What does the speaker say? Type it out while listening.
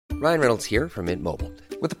Ryan Reynolds here from Mint Mobile.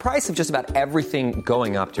 With the price of just about everything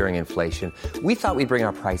going up during inflation, we thought we'd bring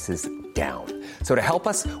our prices down. So to help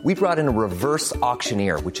us, we brought in a reverse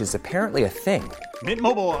auctioneer, which is apparently a thing. Mint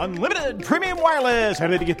Mobile Unlimited Premium Wireless. How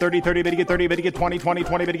to get 30, 30, bit to get 30, bit to get 20, 20,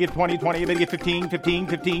 20, bit to get 20, 20, bit to get 15, 15,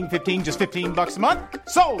 15, 15, just $15 a month?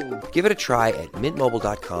 Sold! Give it a try at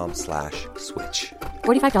mintmobile.com/switch.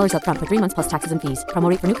 $45 up front for 3 months plus taxes and fees. Promo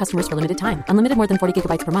rate for new customers for limited time. Unlimited more than 40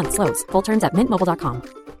 gigabytes per month. Slows full terms at mintmobile.com.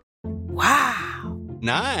 Wow.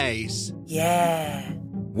 Nice. Yeah.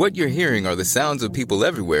 What you're hearing are the sounds of people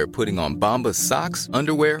everywhere putting on Bombas socks,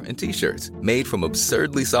 underwear, and T-shirts made from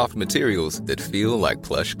absurdly soft materials that feel like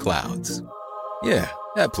plush clouds. Yeah,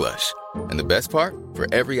 that plush. And the best part? For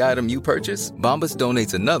every item you purchase, Bombas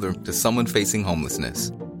donates another to someone facing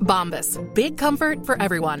homelessness. Bombas. Big comfort for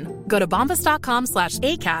everyone. Go to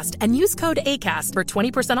bombas.com/ACAST and use code ACAST for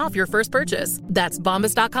 20% off your first purchase. That's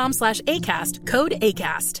bombas.com/ACAST. Code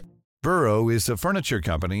ACAST. Burrow is a furniture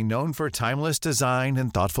company known for timeless design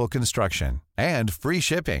and thoughtful construction and free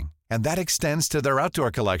shipping, and that extends to their outdoor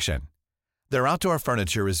collection. Their outdoor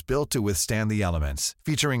furniture is built to withstand the elements,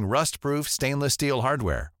 featuring rust-proof stainless steel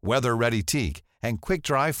hardware, weather-ready teak, and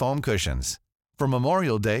quick-dry foam cushions. For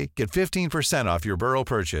Memorial Day, get 15% off your Burrow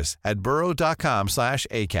purchase at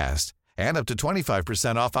burrow.com/ACAST and up to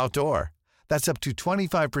 25% off outdoor. That's up to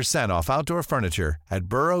 25% off outdoor furniture at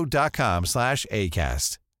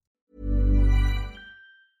burrow.com/ACAST.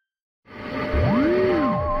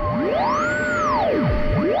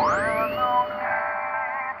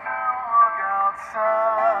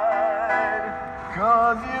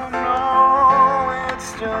 Cause you know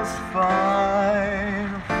it's just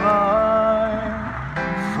fine, fine,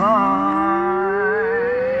 fine.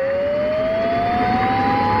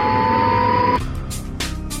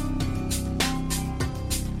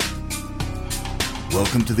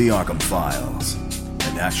 Welcome to the Arkham Files,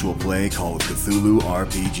 an actual play called Cthulhu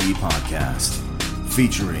RPG podcast,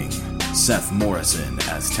 featuring Seth Morrison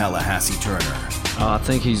as Tallahassee Turner. I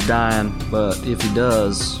think he's dying, but if he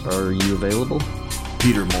does, are you available?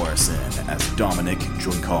 Peter Morrison as Dominic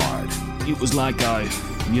Drinkard. It was like I,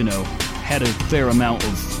 had a fair amount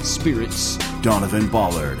of spirits. Donovan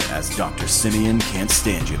Ballard as Dr. Simeon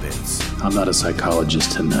Kantstanjevitz. I'm not a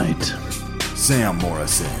psychologist tonight. Sam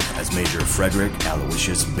Morrison as Major Frederick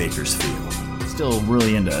Aloysius Bakersfield. Still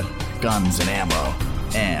really into guns and ammo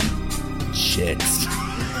and chicks.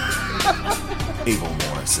 Abel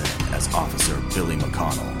Morrison as Officer Billy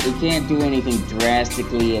McConnell. He can't do anything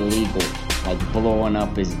drastically illegal, like blowing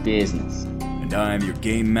up his business. And I'm your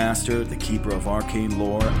game master, the keeper of arcane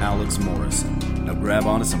lore, Alex Morrison. Now grab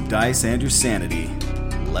onto some dice and your sanity.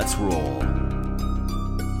 Let's roll.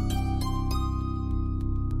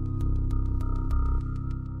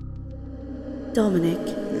 Dominic.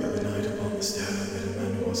 The other night upon the stair, I met a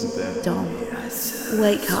man who wasn't there. Dom. Yes.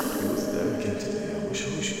 Wake up. He was there again today. I wish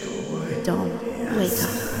we should go away. Dom. Wake up.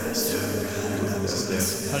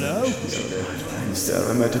 Hello? The other night,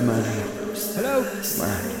 I met a man. Hello?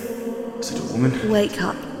 Man. Is it a woman? Wake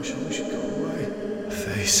up. I wish we should go away. A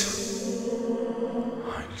face.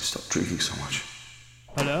 I need to stop drinking so much.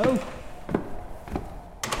 Hello?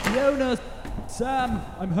 Fiona! Sam!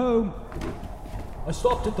 I'm home. I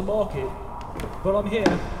stopped at the market, but I'm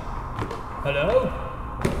here. Hello?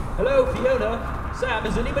 Hello, Fiona? Sam,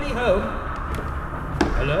 is anybody home?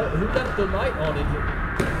 Hello? Who left the light on in here?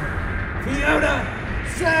 Fiona!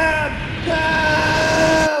 Sam!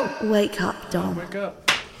 No! Wake up, Dom. Wake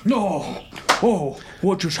up. No! Oh,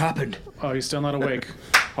 what just happened? Oh, he's still not awake.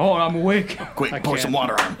 Oh, I'm awake. Quick, pour some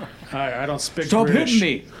water on him. I don't speak Stop British.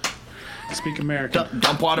 hitting me. I speak American.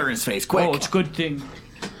 Dump water in his face, quick. Oh, it's a good thing.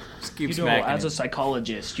 As a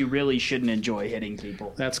psychologist, you really shouldn't enjoy hitting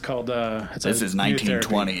people. That's called, this is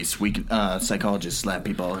 1920s. We can, psychologists slap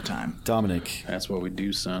people all the time. Dominic. That's what we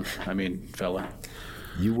do, son. I mean, fella.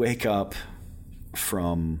 You wake up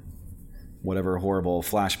from whatever horrible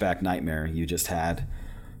flashback nightmare you just had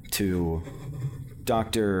to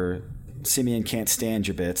Dr. Simeon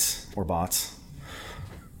Kantstanjevitz, or Bots,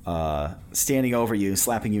 standing over you,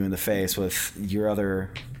 slapping you in the face with your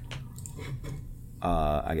other...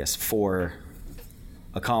 4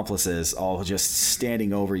 accomplices all just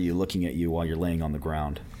standing over you, looking at you while you're laying on the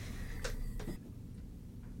ground.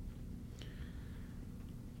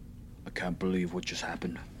 I can't believe what just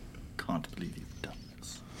happened. Can't believe you've done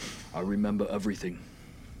this. I remember everything.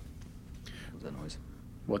 What was that noise?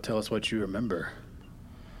 Well, tell us what you remember.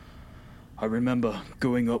 I remember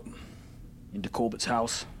going up into Corbitt's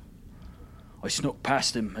house. I snuck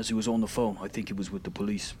past him as he was on the phone. I think he was with the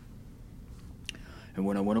police. And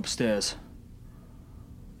when I went upstairs,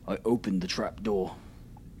 I opened the trap door,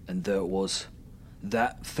 and there it was,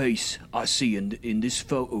 That face I see in this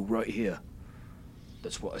photo right here.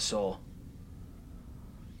 That's what I saw.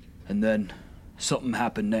 And then something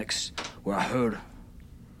happened next where I heard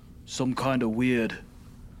some kind of weird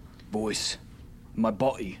voice. My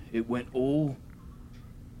body, it went all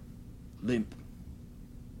limp.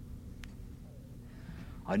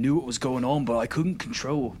 I knew what was going on, but I couldn't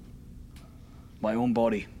control my own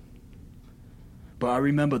body. But I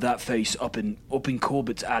remember that face up in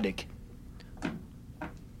Corbitt's attic.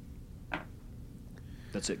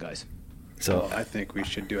 That's it, guys. So I think we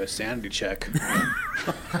should do a sanity check.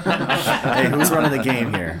 Hey, who's running the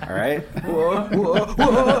game here? All right.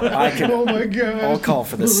 Oh my god! I'll call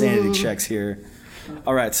for the sanity checks here.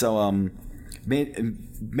 All right. So,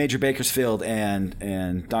 Major Bakersfield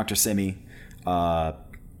and Dr. Simi.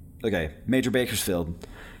 Okay, Major Bakersfield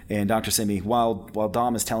and Dr. Simi. While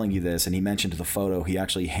Dom is telling you this, and he mentioned the photo, he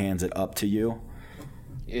actually hands it up to you.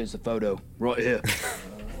 Here's the photo, right here.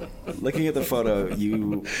 Looking at the photo,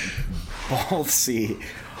 you both see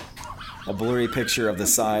a blurry picture of the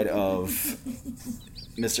side of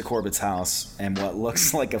Mr. Corbitt's house and what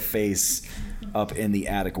looks like a face up in the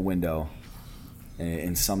attic window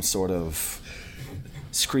in some sort of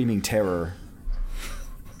screaming terror,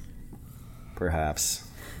 perhaps.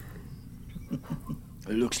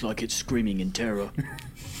 It looks like it's screaming in terror.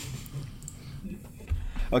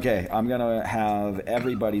 Okay, I'm going to have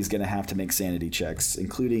everybody's going to have to make sanity checks,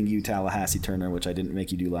 including you, Tallahassee Turner, which I didn't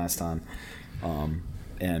make you do last time,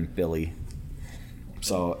 and Billy.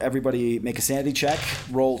 So everybody make a sanity check,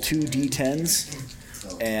 roll 2 d10s,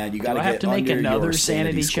 and you got to get have to make under another your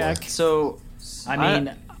sanity score. check? So, I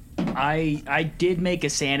mean, I did make a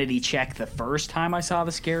sanity check the first time I saw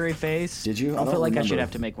the scary face. Did you? I feel like I should remember.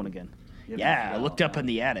 have to make one again. Yeah, I looked up in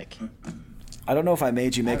the attic. I don't know if I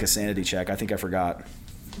made you make a sanity check. I think I forgot.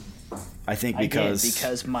 I think because... I did,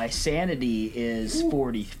 because my sanity is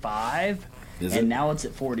 45, and now it's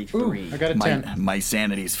at 43. I got a 10. My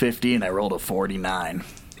sanity's 50, and I rolled a 49.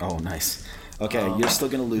 Oh, nice. Okay, you're still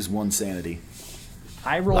going to lose 1 sanity.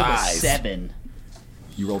 I rolled a 7.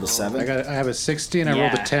 You rolled a 7? I have a 60, and I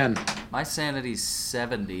rolled a 10. My sanity's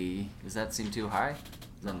 70. Does that seem too high?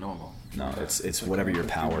 Is that normal? No, it's whatever your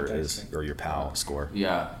power is, or your POW score.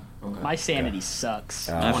 Yeah. Okay. My sanity sucks.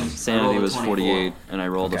 My sanity was 48, and I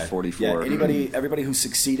rolled a 44. Yeah, everybody who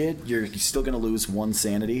succeeded, you're still going to lose 1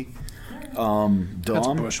 sanity. Dom, That's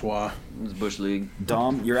bourgeois. It's Bush League.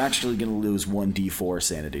 Dom, you're actually going to lose 1 d4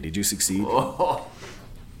 sanity. Did you succeed? Oh.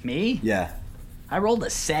 Me? Yeah. I rolled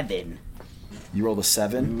a 7. You rolled a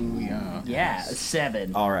 7? Ooh, yeah. Yeah, a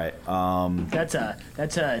 7. All right. That's a.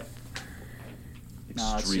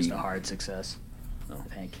 No, it's just a hard success. I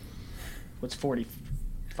think. What's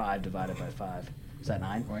 45 divided by 5? Is that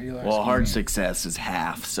 9? Well, hard success is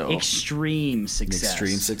half, so... Extreme success.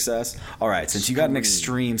 Extreme success? All right, since you got an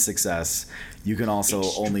extreme success, you can also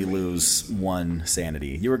only lose 1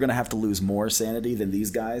 sanity. You were going to have to lose more sanity than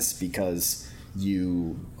these guys because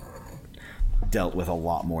you dealt with a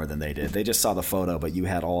lot more than they did. They just saw the photo, but you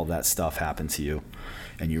had all of that stuff happen to you,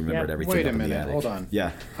 and you remembered everything. Wait a up in the minute, attic. hold on.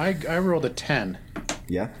 Yeah. I rolled a 10.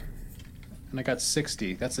 Yeah? And I got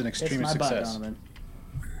 60. That's an It's extreme my butt, success. Donovan.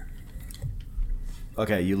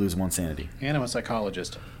 Okay, you lose 1 sanity. And I'm a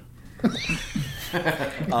psychologist.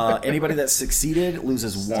 Anybody that succeeded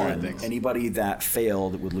loses Sorry, 1. thanks. Anybody that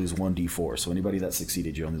failed would lose 1 d4. So anybody that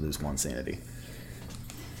succeeded, you only lose 1 sanity.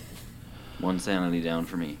 1 sanity down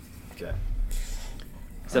for me. Okay.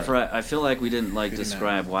 Except for I feel like we didn't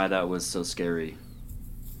describe why that was so scary.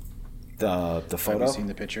 The photo? Have you seen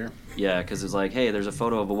the picture? Yeah, because it's like, hey, there's a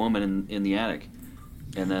photo of a woman in the attic.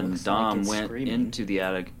 And then Looks Dom like it's went screaming. into the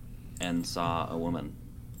attic and saw a woman.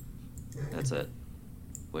 That's it.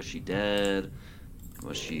 Was she dead?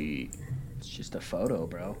 Was she... It's just a photo,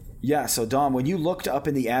 bro. Yeah, so Dom, when you looked up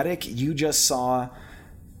in the attic, you just saw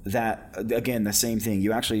that, again, the same thing.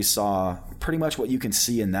 You actually saw pretty much what you can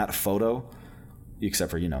see in that photo,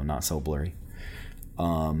 except for, not so blurry.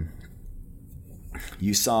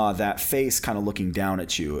 You saw that face kind of looking down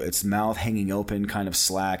at you, its mouth hanging open, kind of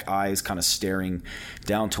slack, eyes kind of staring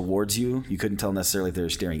down towards you. You couldn't tell necessarily if they were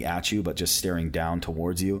staring at you, but just staring down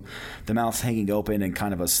towards you. The mouth hanging open and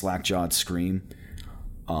kind of a slack-jawed scream.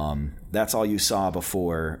 That's all you saw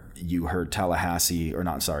before you heard Mr.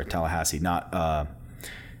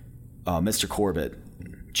 Corbitt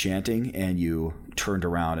chanting, and you turned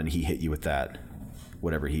around and he hit you with that,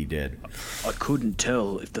 whatever he did. I couldn't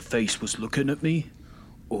tell if the face was looking at me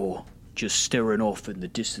or just staring off in the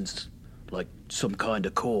distance like some kind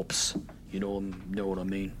of corpse. You know what I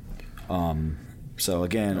mean? So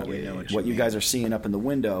again, what you guys are seeing up in the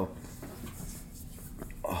window,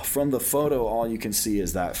 from the photo, all you can see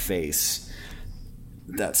is that face.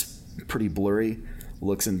 that's pretty blurry.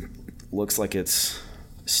 Looks like it's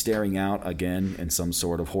staring out again in some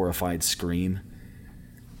sort of horrified scream.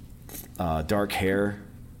 Dark hair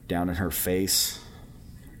down in her face,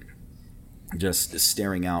 just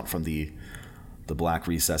staring out from the black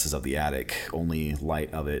recesses of the attic. Only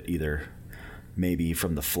light of it either maybe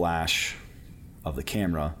from the flash of the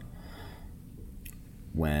camera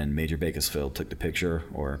when Major Bakersfield took the picture,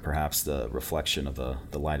 or perhaps the reflection of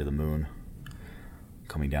the light of the moon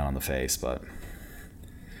coming down on the face. But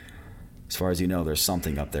as far as you know, there's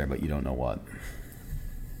something up there, but you don't know what.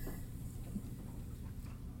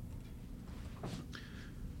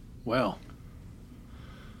 Well,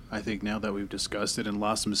 I think now that we've discussed it and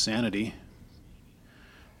lost some sanity,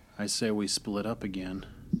 I say we split up again.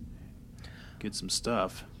 Get some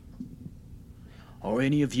stuff. Are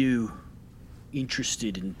any of you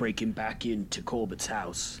interested in breaking back into Corbitt's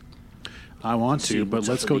house? I want See to, but what's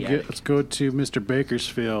let's up go in the attic. let's go to Mr.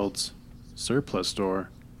 Bakersfield's surplus store,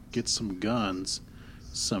 get some guns,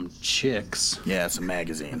 some chicks, Yeah, some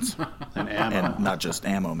magazines. and ammo. And not just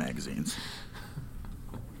ammo magazines.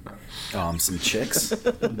 Some chicks?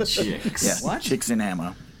 Chicks. Yeah, What? chicks and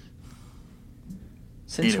ammo.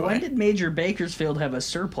 Since Either when way. did Major Bakersfield have a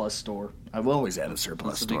surplus store? I've always had a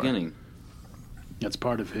surplus That's the store. beginning. That's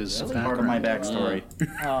part of his Really? Part of my backstory.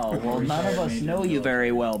 Oh, well, none of us know you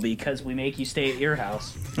very well because we make you stay at your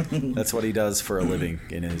house. That's what he does for a living.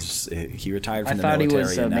 He retired from I the thought he military.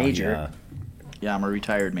 was a and now major. Yeah, I'm a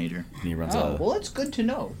retired major. He runs Oh, a. well, it's good to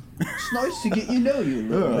know. It's nice to get you know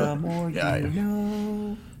you.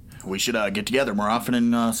 Yeah, we should get together more often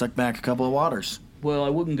and suck back a couple of waters. Well, I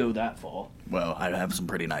wouldn't go that far. Well, I have some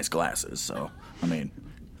pretty nice glasses, so, I mean,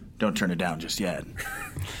 don't turn it down just yet.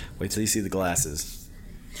 Wait till you see the glasses.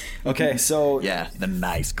 Okay, so Yeah, the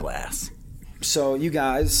nice glass. So you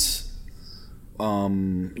guys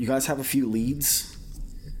have a few leads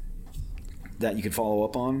that you could follow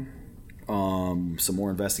up on. Some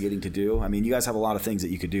more investigating to do. I mean, you guys have a lot of things that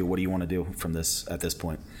you could do. What do you want to do from this at this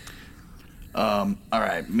point? All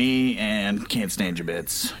right, me and Can't Stand Your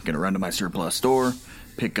Bits gonna run to my surplus store,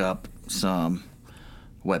 pick up some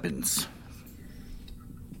weapons.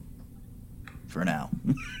 For now.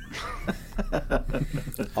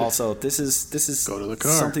 Also, this is Go to the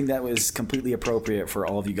car. something that was completely appropriate for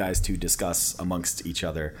all of you guys to discuss amongst each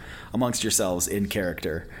other, amongst yourselves in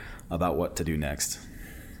character, about what to do next.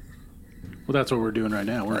 Well, that's what we're doing right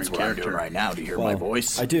now. We're That's in what I'm character doing right now. Do you hear Well, my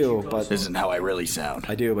voice? I do, but This isn't how I really sound.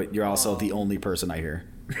 I do, but you're also the only person I hear.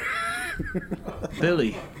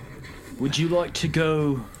 Billy, would you like to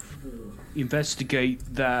go investigate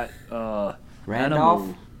that Randolph?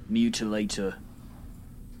 animal mutilator?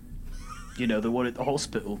 You know, the one at the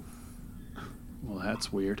hospital. Well,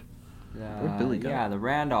 that's weird. Where'd Billy go? Yeah, the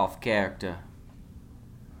Randolph character.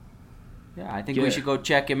 Yeah, I think Yeah. we should go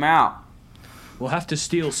check him out. We'll have to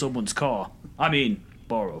steal someone's car. I mean,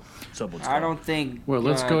 borrow someone's car. I don't think. Well,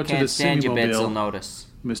 let's go to Can't the Stand Your Bits will Cinemobile, notice.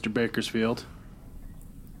 Mr. Bakersfield,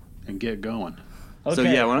 and get going. So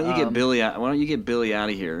yeah, why don't you get Billy out? Why don't you get Billy out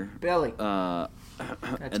of here? Billy. And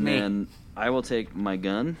me. then I will take my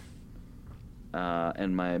gun,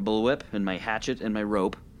 and my bullwhip, and my hatchet, and my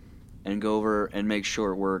rope, and go over and make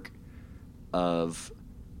short work of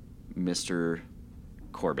Mr.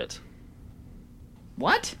 Corbitt.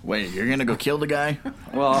 What? Wait, you're gonna go kill the guy?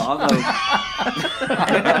 Well, I'll go.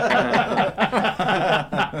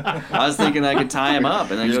 I was thinking I could tie him up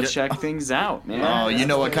and then go check things out, man. Oh, you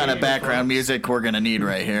know what kind of background music we're gonna need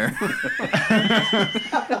right here.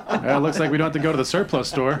 It looks like we don't have to go to the surplus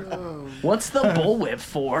store. What's the bullwhip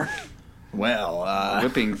for? Well,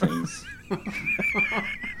 whipping things.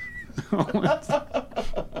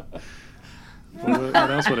 What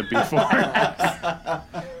else would it be for?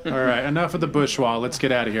 All right, enough of the bourgeois. Let's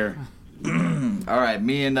get out of here. All right,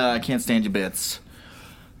 me and Can't Stand Your Bits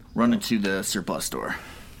run into the surplus store.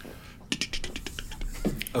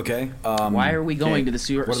 Okay. Why are we going to the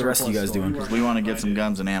surplus What are the rest of you guys store? doing? We want to get some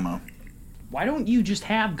guns and ammo. Why don't you just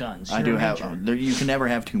have guns? I You're do a have. major. You can never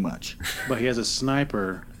have too much. But he has a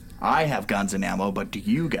sniper. I have guns and ammo, but do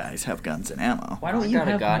you guys have guns and ammo? Why don't I you got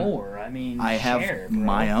a have gun. more? I mean, I have share, bro.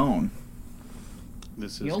 my own.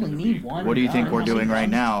 This is You only gonna need be- one. What do you think gun. we're doing right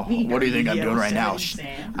now? What do you think I'm doing right now?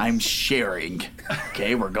 Sam. I'm sharing.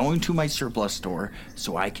 Okay, we're going to my surplus store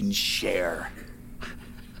so I can share.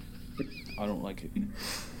 I don't like it.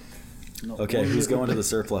 No. Okay, who's going to the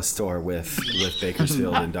surplus store with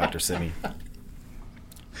Bakersfield and Dr. Simi?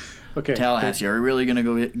 Okay. Tallahassee, are you really going to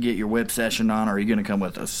go get your whip session on, or are you going to come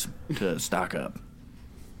with us to stock up?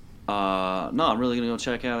 No, I'm really gonna go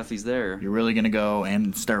check out if he's there. You're really going to go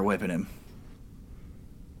and start whipping him?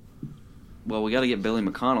 Well, we got to get Billy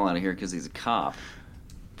McConnell out of here because he's a cop.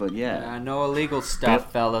 but yeah. No illegal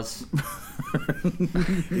stuff, fellas.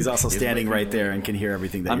 He's also standing right there and can hear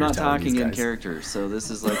everything that I'm you're not telling talking these in guys. character, so this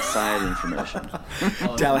is like side information.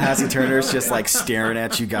 Tallahassee Turner's just like staring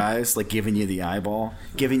at you guys, like giving you the eyeball,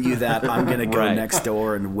 giving you that I'm gonna go Right. next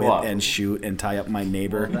door and whip What? and shoot and tie up my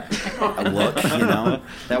neighbor look, you know.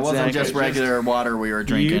 That wasn't just regular water we were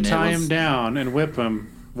drinking. You tie it was... him down and whip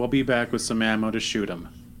him. We'll be back with some ammo to shoot him.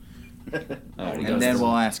 And then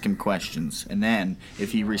we'll ask him questions. And then,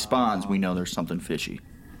 if he responds, we know there's something fishy.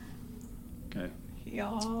 Okay. You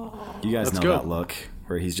guys know that look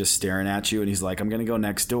where he's just staring at you and he's like, I'm gonna go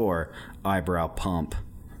next door. Eyebrow pump.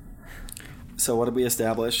 So what did we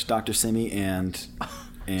establish? Dr. Simi and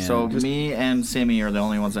So me and Simi are the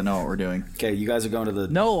only ones that know what we're doing. Okay, you guys are going to the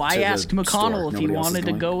No, I to asked the McConnell store. if he Nobody else is wanted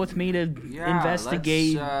to going? go with me to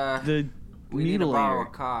investigate the we need to borrow a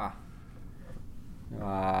mutilator. car. Who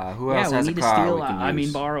Yeah, else we has need a to car steal. we can I mean,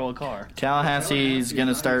 use? borrow a car. Tallahassee's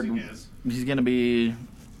gonna start.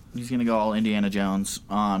 He's gonna go all Indiana Jones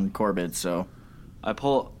on Corbitt. So I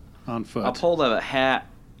pull on foot. I pulled a hat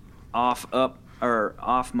off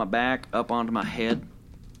my back up onto my head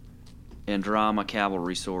and draw my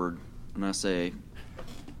cavalry sword, and I say,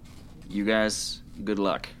 "You guys, good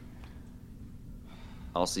luck.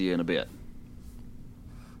 I'll see you in a bit."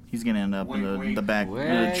 he's gonna end up in the back,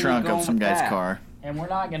 Where the you trunk going of some with guy's that? car. And we're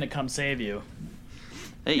not going to come save you.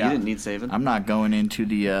 Hey, Yeah. you didn't need saving. I'm not going into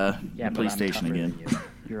the Yeah, but police I'm station tougher again. than you.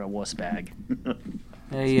 You're a wuss bag.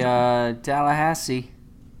 Hey, Tallahassee,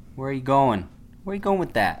 where are you going? Where are you going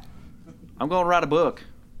with that? I'm going to write a book.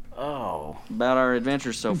 Oh. About our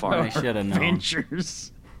adventures so far. I should have known.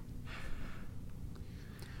 Adventures.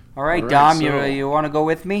 All right, Dom, you want to go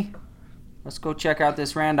with me? Let's go check out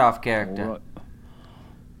this Randolph character.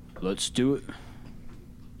 Let's do it.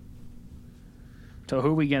 So who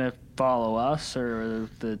are we going to follow, us or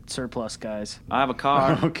the surplus guys? I have a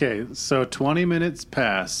car. Okay, so 20 minutes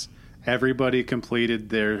pass. Everybody completed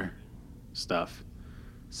their stuff.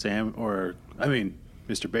 Mr.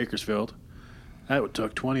 Bakersfield. That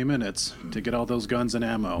took 20 minutes to get all those guns and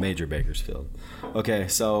ammo. Major Bakersfield. Okay,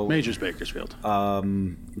 so Major's Bakersfield.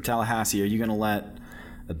 Tallahassee, are you gonna let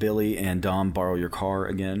Billy and Dom borrow your car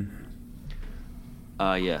again?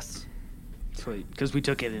 Yes. Sweet, because we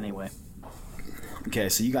took it anyway. Okay,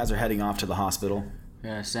 so you guys are heading off to the hospital.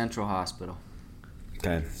 Yeah, Central Hospital.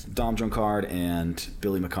 Okay, Dom Drunkard and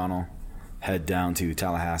Billy McConnell head down to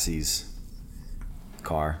Tallahassee's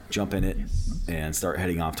car, jump in it, and start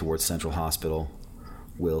heading off towards Central Hospital,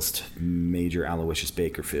 whilst Major Aloysius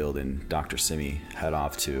Bakersfield and Dr. Simi head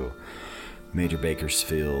off to Major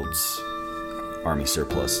Bakersfield's Army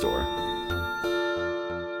Surplus store.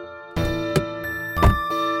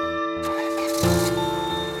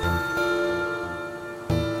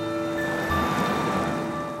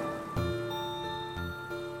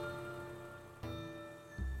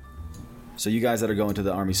 So you guys that are going to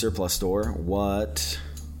the Army Surplus store, what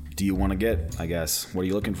do you want to get, I guess? What are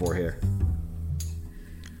you looking for here?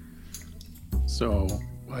 So,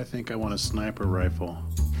 I think I want a sniper rifle.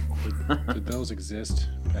 Did those exist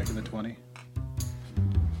back in the 20?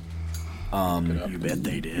 You bet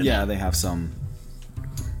they did. Yeah, they have some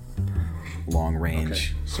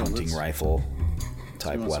long-range hunting rifle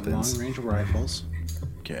type weapons. Long-range rifles.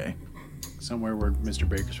 Okay. Somewhere where Mr.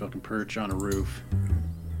 Bakersfield can perch on a roof.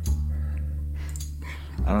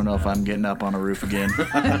 I don't know if I'm getting up on a roof again. You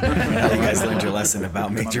guys learned your lesson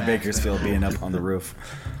about Major Bakersfield being up on the roof.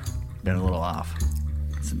 Been a little off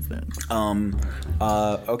since then.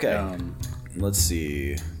 Okay. Let's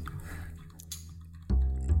see.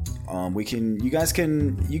 You guys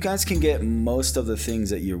can get most of the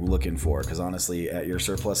things that you're looking for, because honestly, at your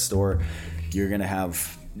surplus store, you're gonna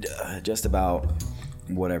have just about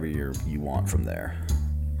whatever you want from there.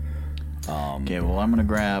 Okay, well, I'm gonna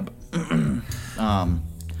grab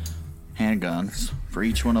handguns for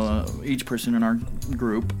each person in our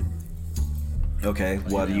group. Okay,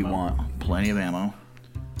 what do you want? Plenty of ammo.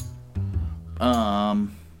 I'll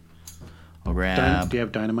grab. Do you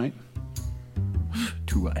have dynamite?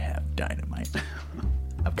 Do I have dynamite?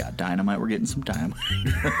 I've got dynamite. We're getting some dynamite.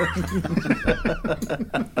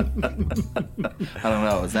 I don't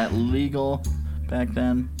know. Is that legal back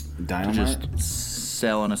then? Dynamite? To just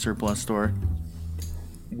sell in a surplus store?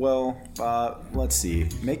 Well, let's see.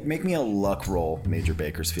 Make me a luck roll, Major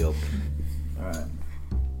Bakersfield. All right.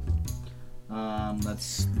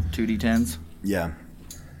 That's 2d10s. Yeah.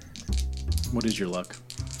 What is your luck?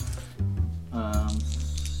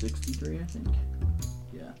 63, I think.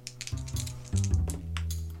 Yeah.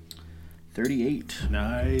 38.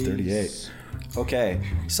 Nice. 38. Okay,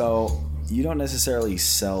 so you don't necessarily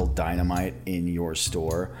sell dynamite in your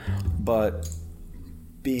store, but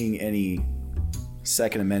being any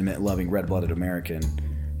Second Amendment loving red-blooded American,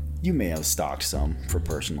 you may have stocked some for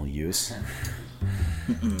personal use.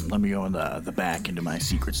 Let me go in the back into my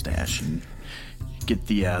secret stash and get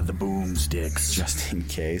the boomsticks. Just in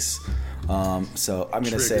case. So I'm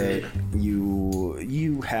going to say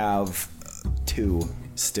you have 2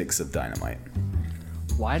 sticks of dynamite.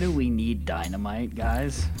 Why do we need dynamite,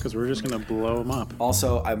 guys? Because we're just gonna blow them up.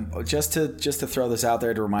 Also, I'm just to throw this out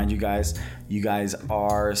there to remind you guys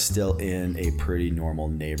are still in a pretty normal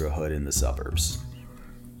neighborhood in the suburbs.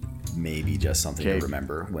 Maybe just something to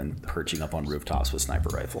remember when perching up on rooftops with sniper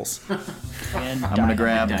rifles. And I'm gonna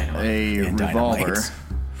grab a And revolver dynamite.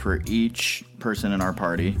 for each person in our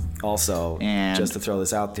party. Also, And just to throw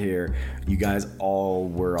this out here, you guys all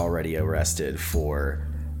were already arrested for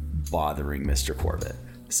bothering Mr. Corbitt.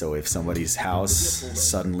 So if somebody's house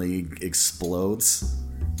suddenly explodes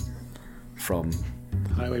from...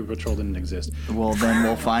 Highway Patrol didn't exist. Well, then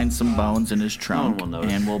we'll find some bones in his trunk,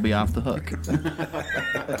 and we'll be off the hook.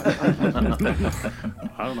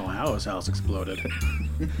 I don't know how his house exploded.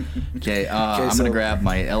 Okay, I'm gonna grab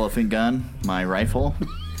my elephant gun, my rifle,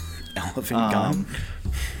 elephant gun,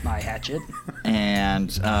 my hatchet,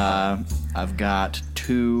 and I've got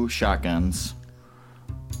 2 shotguns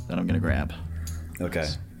that I'm gonna grab. Okay,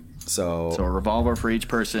 so a revolver for each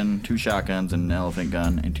person, 2 shotguns, and an elephant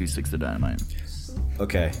gun, and 2 sticks of dynamite.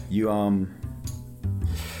 Okay, you all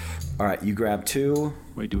right, you grab 2.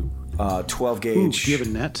 Wait, 12 gauge. Do you have a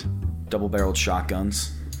net? Double-barreled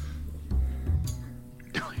shotguns.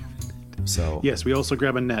 So yes, we also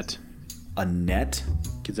grab a net. A net?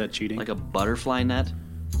 Is that cheating? Like a butterfly net?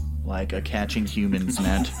 Like a catching humans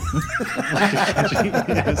net.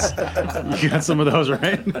 Yes. You got some of those,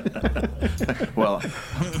 right? Well,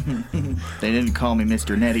 they didn't call me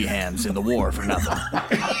Mr. Netty Hands in the war for nothing.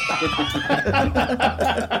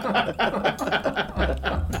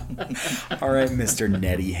 All right, Mr.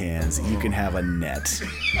 Netty Hands, you can have a net.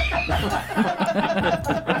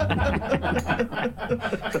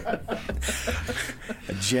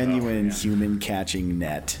 A genuine human catching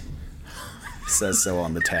net. Says so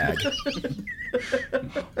on the tag.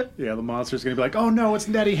 Yeah, the monster's gonna be like, oh no, it's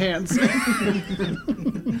Netty Hands.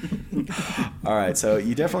 All right, so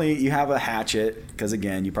you have a hatchet because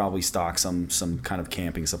again, you probably stock some kind of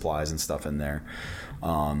camping supplies and stuff in there.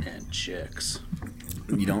 And chicks.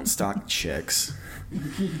 You don't stock chicks.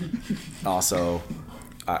 Also,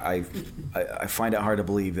 I find it hard to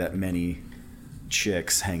believe that many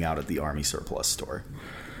chicks hang out at the Army surplus store.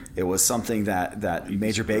 It was something that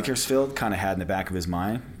Major Bakersfield kind of had in the back of his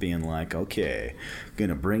mind, being like, okay,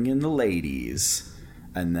 gonna bring in the ladies.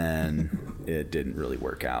 And then it didn't really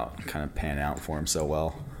work out, kind of pan out for him so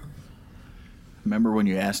well. Remember when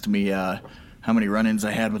you asked me how many run-ins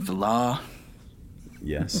I had with the law?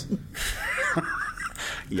 Yes.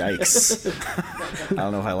 Yikes. I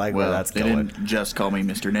don't know if I like where that's they going. didn't just call me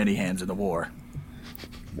Mr. Netty Hands in the war.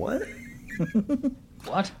 What?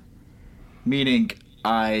 What? Meaning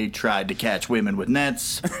I tried to catch women with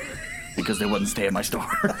nets because they wouldn't stay at my store.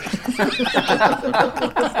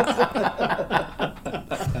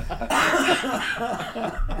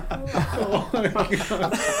 Oh my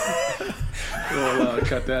God. We'll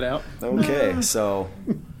cut that out. Okay, so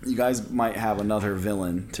you guys might have another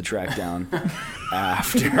villain to track down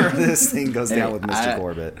after this thing goes down with Mr.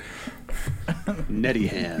 Corbitt. Netty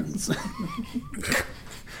Hands.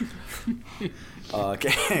 Okay.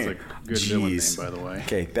 That's a good villain name, by the way.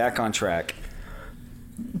 Okay, back on track.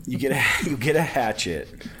 You get a hatchet.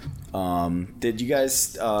 Did you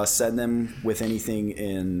guys send them with anything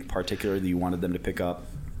in particular that you wanted them to pick up?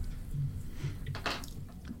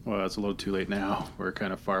 Well, it's a little too late now. We're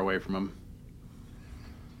kind of far away from him.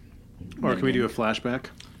 Or can we do a flashback?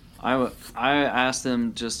 I asked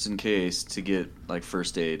them just in case to get like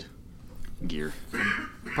first aid gear.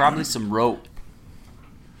 Probably some rope.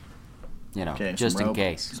 You know, Okay, just some in rope,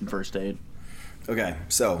 case. Some first aid. Okay,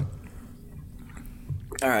 so.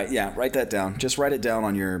 All right, yeah, write that down. Just write it down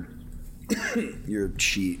on your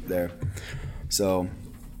sheet there. So,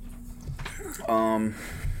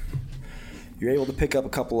 you're able to pick up a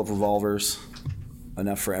couple of revolvers,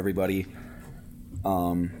 enough for everybody.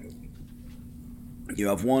 You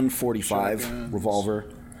have one 45 Shotguns.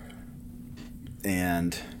 revolver,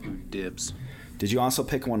 and dibs. Did you also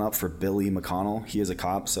pick one up for Billy McConnell? He is a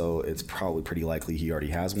cop, so it's probably pretty likely he already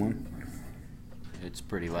has one. It's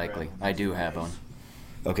pretty likely. I do have one.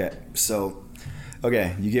 Okay, so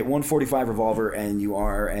you get 145 revolver, and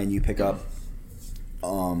you pick up.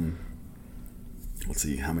 Let's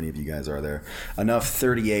see, how many of you guys are there? Enough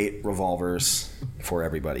 38 revolvers for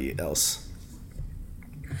everybody else.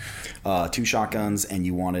 2 shotguns, and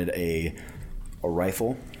you wanted a a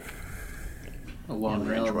rifle. A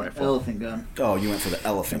long-range rifle. Elephant gun. Oh, you went for the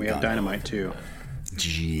elephant And we gun. have dynamite too.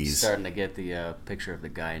 Jeez. Starting to get the picture of the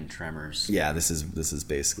guy in Tremors. Yeah, this is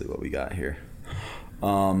basically what we got here.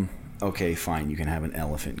 Okay, fine. You can have an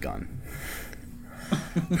elephant gun.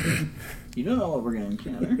 You don't know what we're going to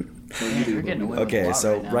encounter. You're getting away with a Okay, lot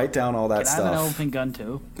so right now. write down all that Can stuff. I have an elephant gun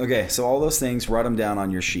too? Okay, so all those things, write them down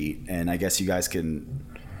on your sheet, and I guess you guys can,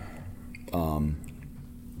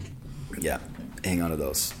 yeah, hang on to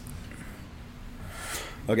those.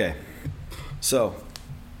 Okay, so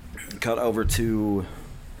cut over to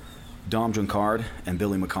Dom Drunkard and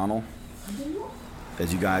Billy McConnell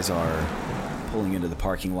as you guys are pulling into the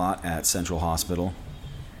parking lot at Central Hospital.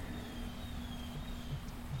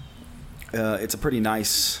 It's a pretty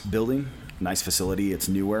nice building, nice facility. It's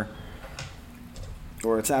newer.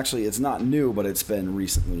 Or it's not new, but it's been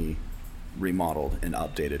recently remodeled and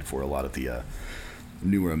updated for a lot of the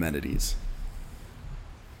newer amenities.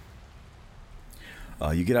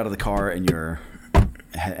 You get out of the car and you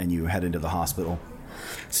head into the hospital.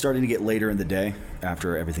 It's starting to get later in the day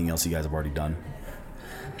after everything else you guys have already done.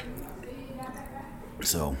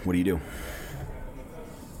 So, what do you do?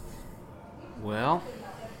 Well,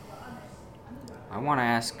 I want to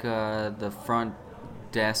ask the front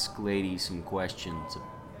desk lady some questions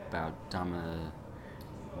about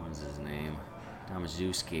what is his name?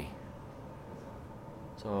 Tomaszewski.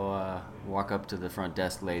 So, walk up to the front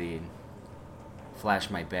desk lady and flash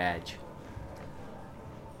my badge.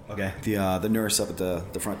 Okay. The nurse up at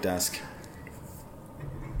the front desk.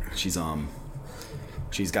 She's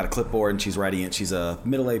got a clipboard and she's writing it. She's a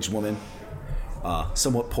middle-aged woman,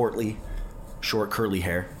 somewhat portly, short curly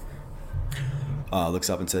hair. Looks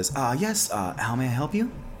up and says, "Yes. How may I help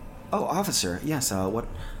you?" "Oh, officer. Yes. What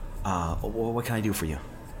can I do for you?"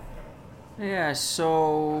 Yeah.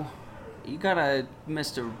 So, you got a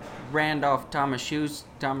Mr. Randolph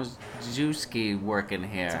Tomaszewski working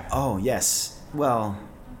here. "Oh, yes. Well,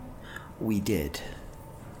 we did."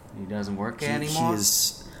 He doesn't work here anymore?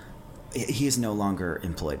 He is no longer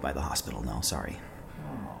employed by the hospital. No, sorry.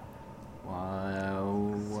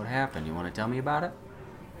 Well, what happened? You want to tell me about it?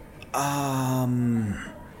 I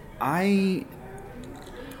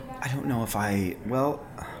don't know if well,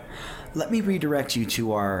 let me redirect you to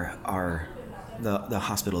the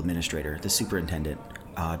hospital administrator, the superintendent,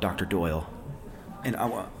 Dr. Doyle. And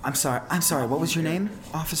I'm sorry, what was your name,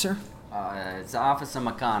 officer? It's Officer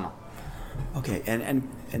McConnell. Okay, and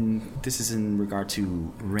this is in regard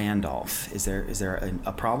to Randolph. Is there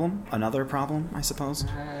a problem? Another problem, I suppose?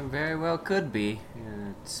 Very well could be.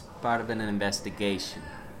 It's part of an investigation.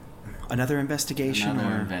 Another investigation?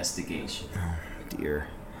 Another investigation. Oh, dear.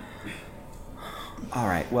 All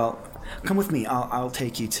right, well, come with me. I'll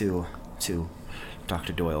take you to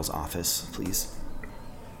Dr. Doyle's office, please.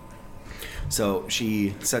 So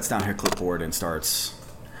she sets down her clipboard and starts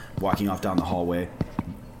walking off down the hallway,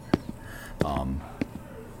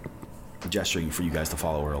 gesturing for you guys to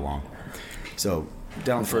follow her along. So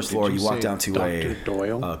down the first floor, you walk down to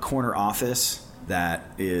a corner office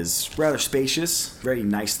that is rather spacious, very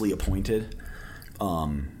nicely appointed.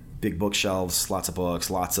 Big bookshelves, lots of books,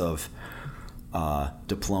 lots of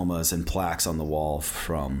diplomas and plaques on the wall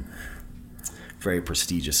from very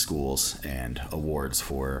prestigious schools and awards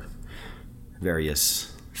for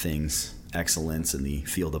various things, excellence in the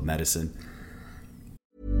field of medicine.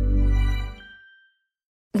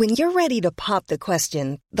 When you're ready to pop the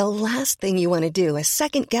question, the last thing you want to do is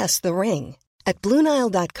second-guess the ring. At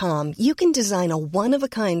BlueNile.com, you can design a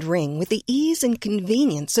one-of-a-kind ring with the ease and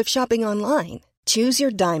convenience of shopping online. Choose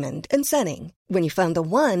your diamond and setting. When you find the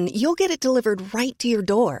one, you'll get it delivered right to your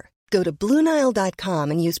door. Go to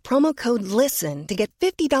BlueNile.com and use promo code LISTEN to get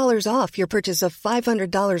 $50 off your purchase of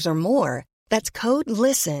 $500 or more. That's code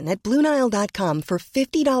LISTEN at BlueNile.com for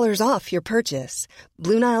 $50 off your purchase.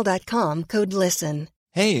 BlueNile.com, code LISTEN.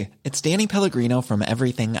 Hey, it's Danny Pellegrino from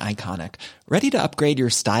Everything Iconic. Ready to upgrade your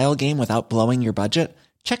style game without blowing your budget?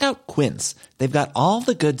 Check out Quince. They've got all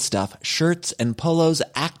the good stuff, shirts and polos,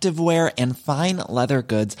 activewear, and fine leather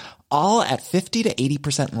goods, all at 50 to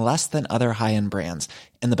 80% less than other high-end brands.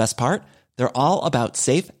 And the best part? They're all about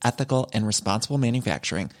safe, ethical, and responsible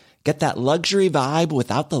manufacturing. Get that luxury vibe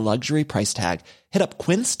without the luxury price tag. Hit up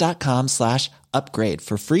quince.com/upgrade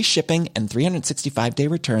for free shipping and 365-day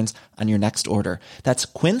returns on your next order. That's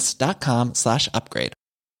quince.com/upgrade.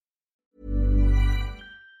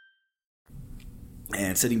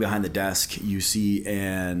 And sitting behind the desk, you see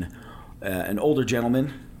an older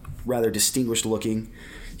gentleman, rather distinguished looking.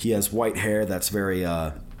 He has white hair that's very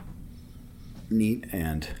neat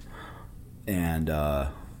and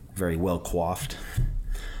very well coiffed.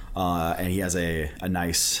 And he has a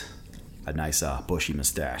nice a nice bushy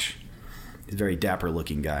mustache. He's a very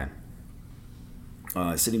dapper-looking guy.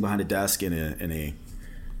 Sitting behind a desk in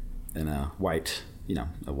a white,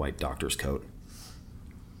 a white doctor's coat.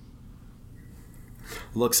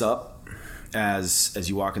 Looks up as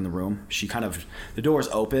you walk in the room. The door's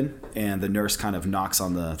open, and the nurse kind of knocks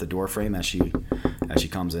on the door frame as she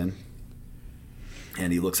comes in.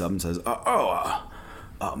 And he looks up and says,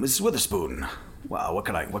 Mrs. Witherspoon, well, what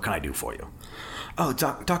can I do for you? Oh,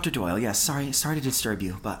 Dr. Doyle, yes, sorry to disturb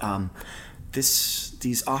you, but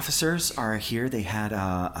these officers are here. They had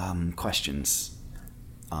questions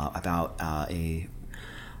about a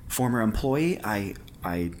former employee.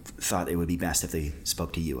 I thought it would be best if they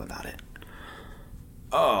spoke to you about it.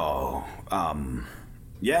 Oh,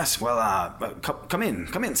 yes, well, come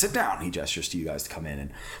in, sit down. He gestures to you guys to come in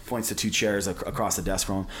and points to 2 chairs across the desk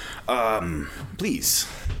from him. Please,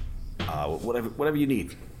 whatever you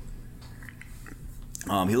need.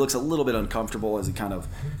 He looks a little bit uncomfortable as he kind of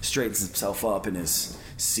straightens himself up in his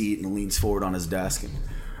seat and leans forward on his desk.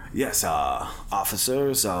 Yes,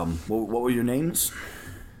 officers, what were your names?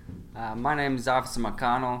 My name is Officer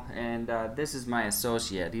McConnell, and this is my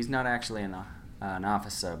associate. He's not actually an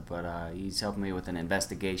officer, but he's helping me with an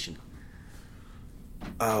investigation.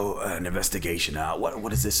 Oh, an investigation.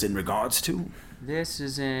 What is this in regards to? This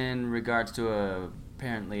is in regards to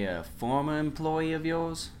apparently a former employee of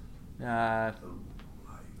yours.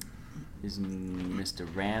 Is Mr.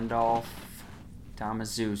 Randolph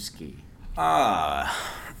Tomaszewski.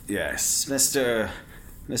 Yes, Mr.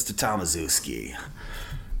 Tomaszewski.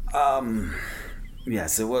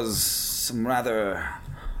 Yes, it was some rather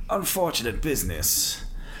unfortunate business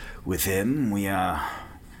with him.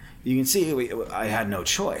 You can see I had no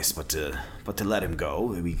choice but to let him go.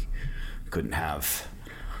 We couldn't have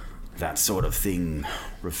that sort of thing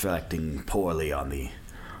reflecting poorly on the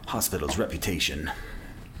hospital's reputation.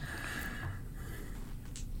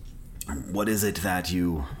 What is it that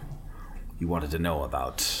you wanted to know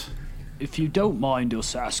about? If you don't mind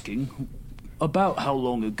us asking, about how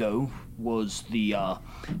long ago was the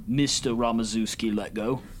Mr. Tomaszewski let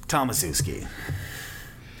go? Tomaszewski.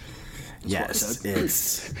 Yes,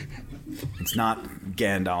 it's not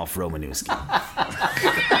Gandalf Romanowski.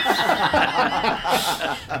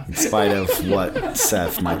 In spite of what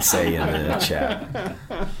Seth might say in the chat.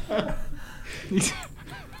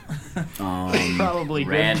 Probably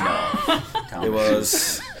Randolph. It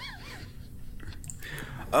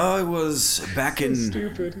was back in...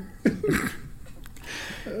 Stupid.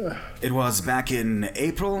 It was back in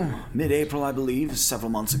April, mid-April, I believe,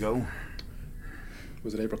 several months ago.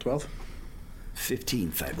 Was it April 12th?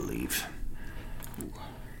 15th, I believe.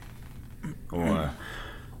 Or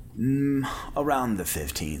around the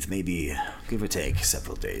 15th, maybe give or take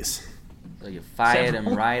several days. So you fired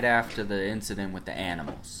him right after the incident with the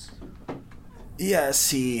animals. Yes,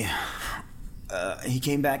 he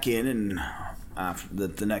came back in, and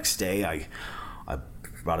the next day I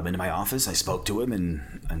brought him into my office. I spoke to him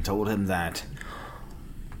and told him that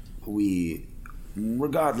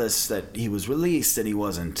regardless that he was released and he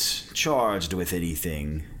wasn't charged with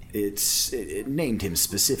anything, it named him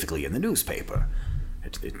specifically in the newspaper.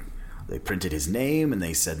 They printed his name and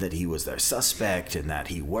they said that he was their suspect and that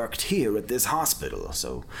he worked here at this hospital.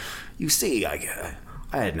 So, you see, I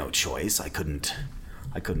had no choice. I couldn't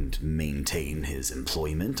maintain his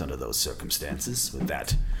employment under those circumstances with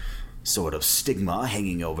that sort of stigma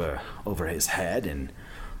hanging over his head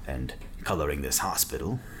and coloring this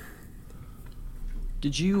hospital.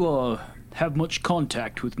 Did you have much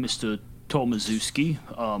contact with Mr. Tomaszewski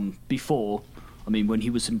before? I mean, when he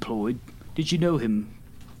was employed? Did you know him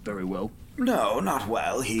very well? No, not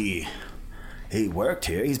well. He worked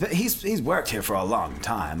here. He's worked here for a long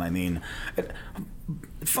time. I mean,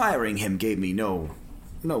 firing him gave me no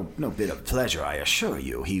bit of pleasure, I assure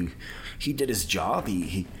you. He did his job.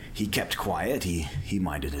 He kept quiet. He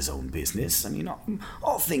minded his own business. I mean,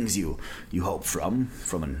 all things you hope from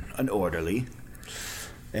an orderly.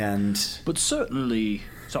 But certainly...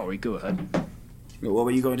 Sorry, go ahead. What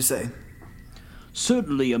were you going to say?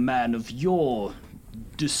 Certainly a man of your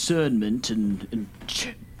discernment and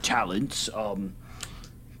talents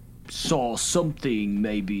saw something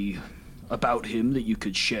maybe about him that you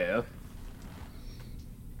could share.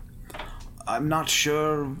 I'm not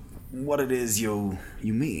sure what it is you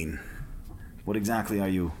mean. What exactly are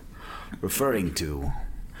you referring to?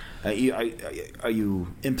 Are you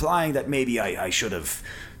implying that maybe I should have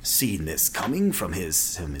seen this coming from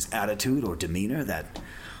his attitude or demeanor, that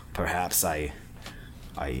perhaps I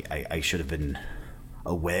should have been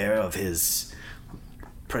aware of his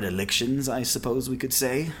predilections, I suppose we could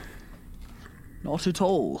say? Not at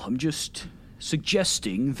all. I'm just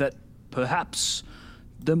suggesting that perhaps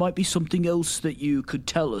there might be something else that you could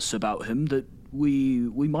tell us about him that we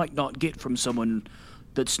might not get from someone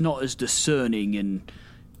that's not as discerning and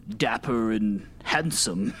dapper and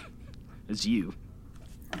handsome as you.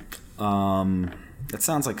 That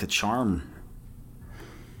sounds like a charm.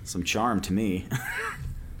 Some charm to me.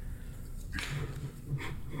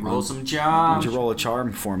 Roll some charm. Would you roll a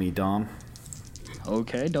charm for me, Dom?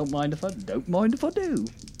 Okay, don't mind if I do.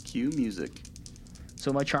 Cue music.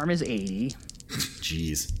 So my charm is 80.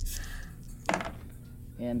 Jeez.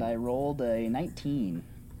 And I rolled a 19.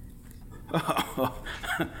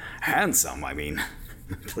 Handsome, I mean.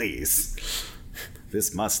 Please.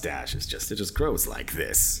 This mustache it just grows like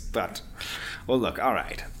this. But, well, look, all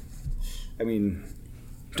right. I mean,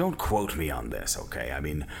 don't quote me on this, okay? I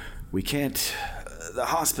mean, we can't, the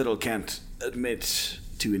hospital can't admit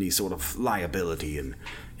to any sort of liability in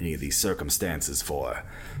any of these circumstances for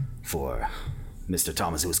Mr.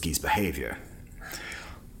 Tomaszewski's behavior.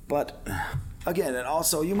 But, again, and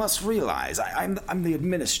also, you must realize, I'm the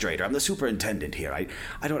administrator, I'm the superintendent here. I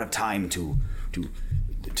don't have time to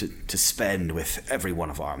spend with every one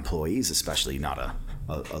of our employees, especially not a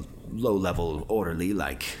low-level orderly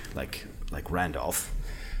like Randolph.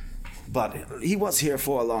 But he was here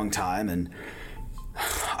for a long time, and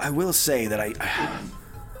I will say that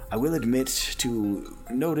I will admit to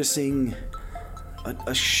noticing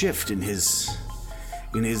a shift in his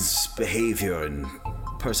behavior and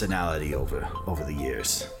personality over the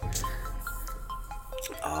years.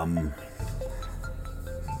 I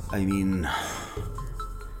mean,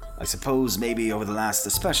 I suppose maybe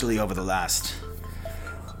especially over the last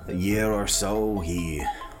year or so, he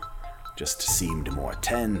just seemed more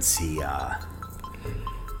tense. He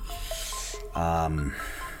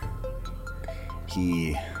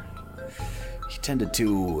tended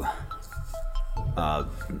to,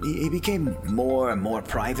 he became more and more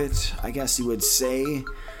private, I guess you would say.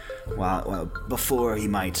 Well, before you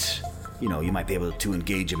might be able to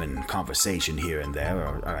engage him in conversation here and there,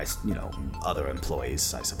 or other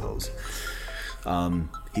employees, I suppose.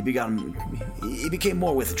 He became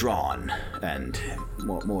more withdrawn and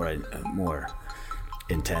more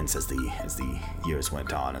intense as the years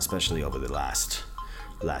went on, especially over the last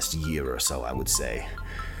year or so, I would say.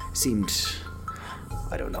 Seemed,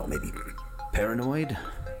 I don't know, maybe paranoid,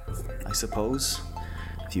 I suppose.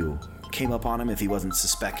 If you came up on him, if he wasn't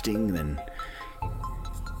suspecting, then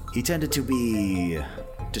he tended to be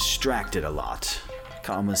distracted a lot,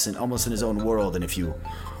 almost in his own world, and if you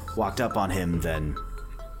walked up on him, then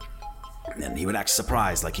he would act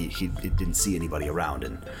surprised, like he didn't see anybody around,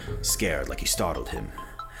 and scared, like he startled him.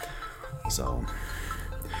 So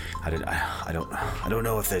I don't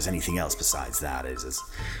know if there's anything else besides that,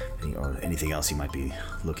 or anything else you might be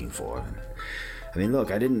looking for. I mean,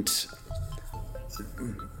 look,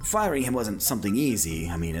 firing him wasn't something easy.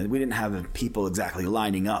 I mean, we didn't have people exactly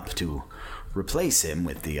lining up to replace him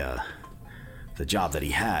with the job that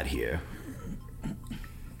he had here.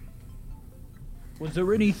 Was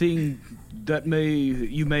there anything that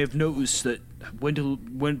you may have noticed that went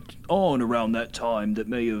on around that time that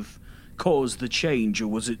may have caused the change, or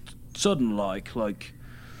was it sudden, like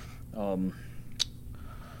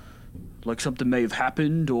something may have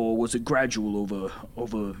happened, or was it gradual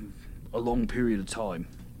over a long period of time?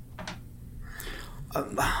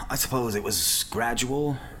 I suppose it was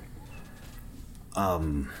gradual.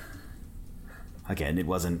 Again, it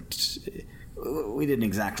wasn't. We didn't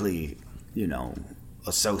exactly,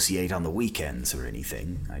 associate on the weekends or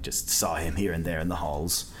anything. I just saw him here and there in the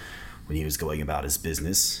halls when he was going about his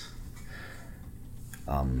business.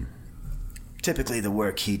 Typically the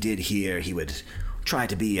work he did here, he would try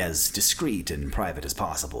to be as discreet and private as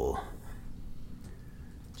possible.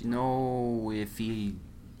 Do you know if he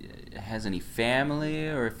has any family,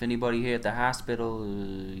 or if anybody here at the hospital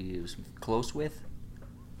he was close with?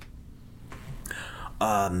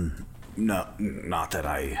 No, not that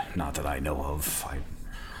I know of. I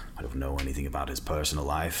don't know anything about his personal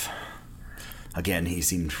life. Again, he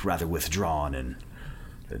seemed rather withdrawn and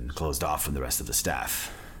closed off from the rest of the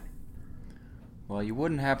staff. Well, you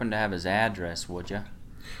wouldn't happen to have his address, would you?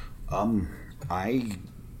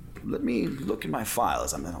 Let me look in my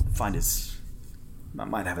files. I'm gonna find I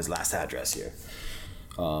might have his last address here.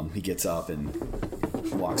 He gets up and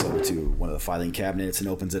walks over to one of the filing cabinets and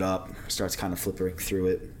opens it up, starts kind of flipping,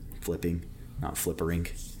 not flippering.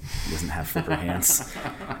 He doesn't have flipper hands.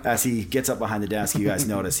 As he gets up behind the desk, you guys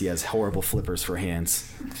notice he has horrible flippers for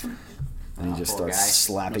hands. And he just starts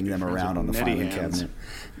slapping them around on the filing cabinet.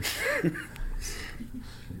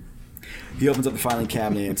 He opens up the filing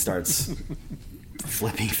cabinet and starts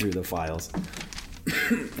flipping through the files.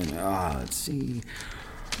 And let's see.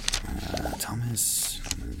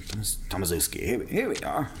 Tomaszewski. Here we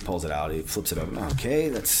are. Pulls it out. He flips it open. Okay,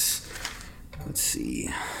 let's see.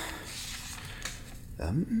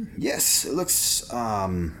 Yes, it looks.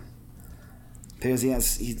 Appears he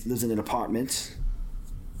lives in an apartment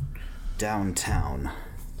downtown.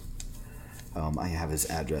 I have his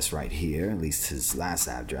address right here, at least his last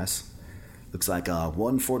address. Looks like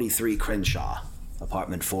 143 Crenshaw,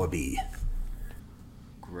 apartment 4B.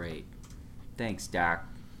 Great. Thanks, Doc.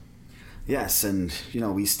 Yes, and,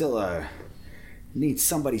 we still need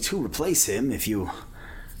somebody to replace him if you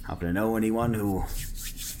happen to know anyone who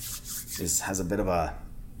has a bit of a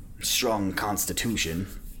strong constitution.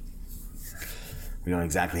 We don't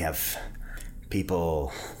exactly have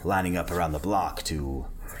people lining up around the block to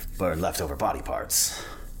burn leftover body parts.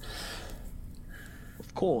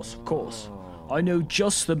 Of course. I know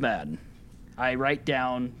just the man. I write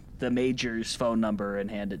down the Major's phone number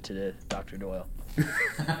and hand it to Dr. Doyle.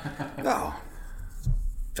 Oh,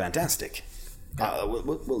 fantastic.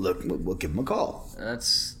 We'll give him a call.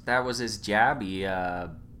 That was his job. He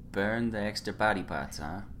burned the extra body parts,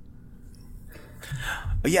 huh?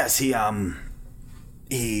 Yes, he part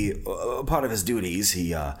of his duties,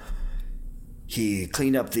 he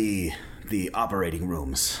cleaned up the operating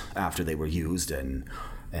rooms after they were used, and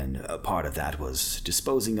part of that was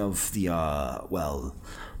disposing of the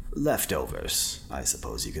leftovers, I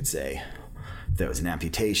suppose you could say. If there was an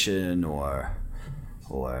amputation or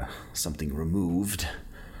something removed,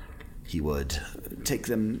 he would take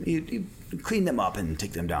them, he'd clean them up and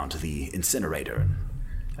take them down to the incinerator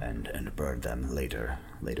and burn them later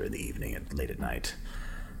in the evening and late at night.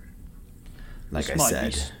 Like I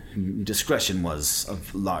said, discretion was a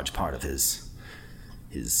large part of his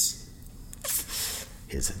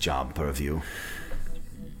job purview.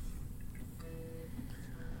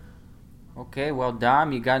 Okay, well,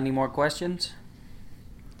 Dom, you got any more questions?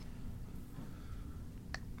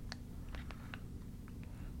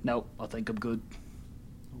 Nope, I think I'm good.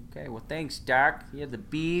 Okay, well, thanks, Doc. You're the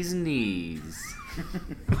bee's knees.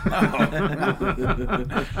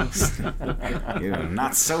 You're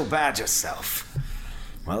not so bad yourself.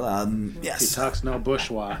 Well, yes. He talks no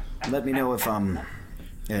bourgeois. Let me know if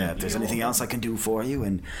there's anything else I can do for you,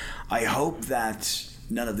 and I hope that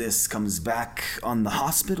none of this comes back on the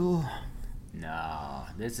hospital. No,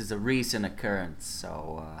 this is a recent occurrence,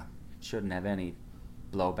 so shouldn't have any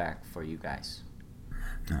blowback for you guys.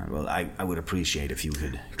 Well, I would appreciate if you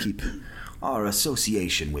could keep our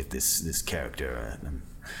association with this character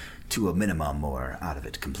to a minimum or out of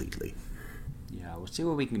it completely. Yeah, we'll see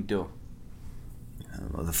what we can do.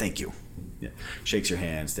 Well, thank you. Yeah. Shakes your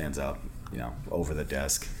hand, stands up, over the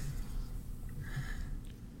desk.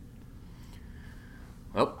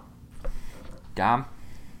 Oh, Dom,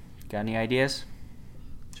 got any ideas?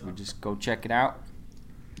 Should we just go check it out?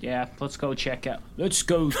 Yeah, let's go check out that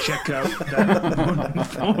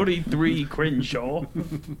 143 Crenshaw.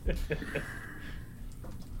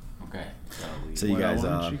 Okay. So you guys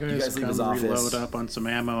leave his office. Reload up on some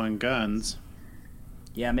ammo and guns.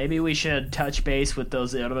 Yeah, maybe we should touch base with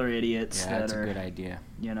those other idiots that that's are, a good idea.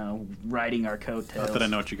 riding our coattails. Not that I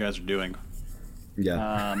know what you guys are doing.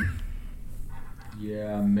 Yeah.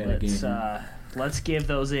 Let's give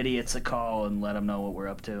those idiots a call and let them know what we're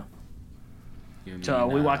up to. So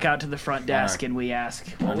we walk out to the front desk and we ask,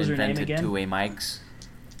 what was her name again? Two-way mics.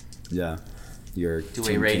 Yeah. Your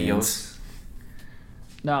two-way radios.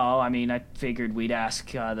 No, I mean, I figured we'd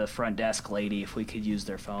ask the front desk lady if we could use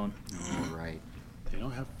their phone. Oh, right. They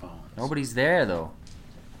don't have phones. Nobody's there, though.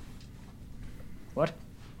 What?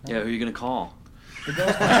 Yeah, who are you going to call? The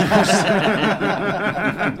Ghostbusters.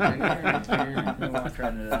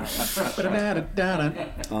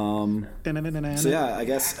 So yeah, I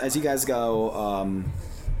guess as you guys go,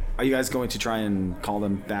 are you guys going to try and call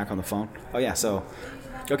them back on the phone? Oh yeah, so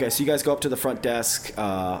okay, so you guys go up to the front desk.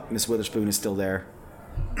 Miss Witherspoon is still there.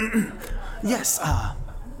 Yes. I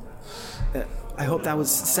hope that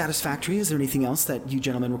was satisfactory. Is there anything else that you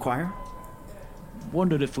gentlemen require?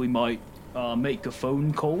 Wondered if we might make a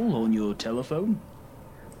phone call on your telephone.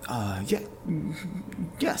 Yeah.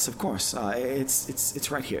 Yes, of course. It's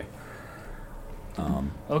right here.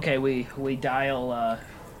 Okay, we dial.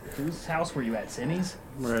 Whose house were you at? Simmy's?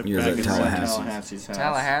 We're at Tallahassee's house.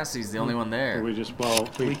 Tallahassee's the only one there. We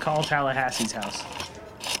call Tallahassee's house.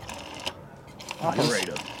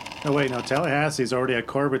 Operator. Oh wait, no. Tallahassee's already at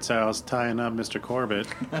Corbitt's house, tying up Mr. Corbitt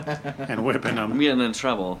and whipping him. I'm getting in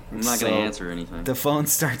trouble. I'm not going to answer anything. The phone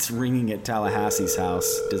starts ringing at Tallahassee's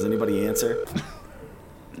house. Does anybody answer?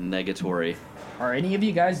 Negatory. Are any of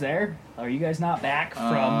you guys there? Are you guys not back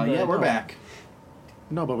from? Yeah, we're back.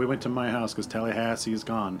 No, but we went to my house because Tallahassee's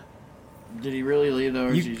gone. Did he really leave though,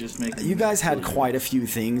 or did he just make? You guys had quite a few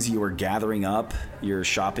things you were gathering up your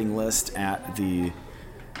shopping list at the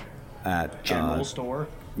general store,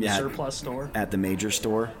 surplus store, at the major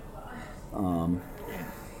store.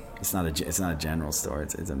 It's not a general store.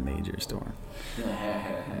 It's a major store.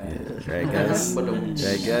 Right, guys?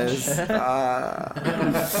 Right, guys?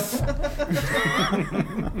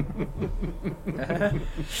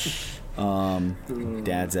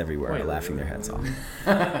 Dads everywhere are laughing their heads off.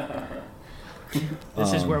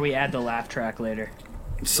 This is where we add the laugh track later.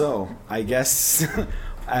 So, I guess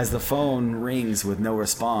as the phone rings with no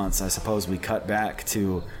response, I suppose we cut back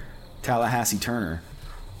to Tallahassee Turner.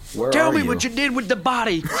 Tell me what you did with the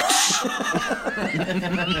body. He's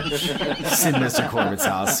in Mr. Corbitt's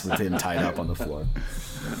house with him tied up on the floor.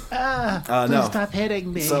 No. Stop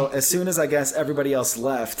hitting me. So as soon as I guess everybody else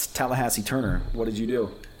left, Tallahassee Turner, what did you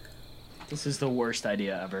do? This is the worst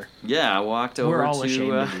idea ever. Yeah, I walked over We're all to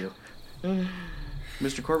ashamed of you.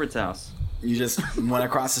 Mr. Corbitt's house. You just went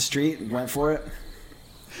across the street and went for it?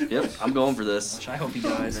 Yep, I'm going for this. I hope he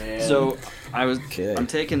dies. So I'm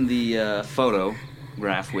taking the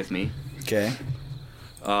photograph with me. Okay.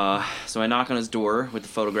 So I knock on his door with the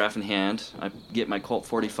photograph in hand. I get my Colt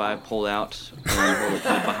 45 pulled out and hold it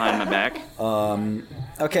behind my back.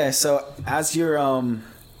 Okay, so as you're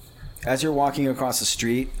walking across the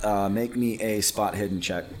street, make me a spot hidden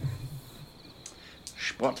check.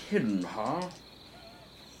 Spot hidden, huh?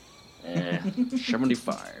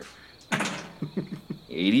 75.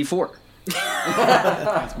 84.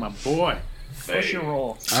 That's my boy. Push your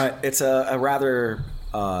roll. All right, it's a rather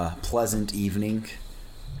pleasant evening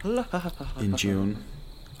in June.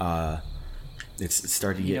 It's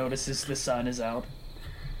starting to He get. notices the sun is out.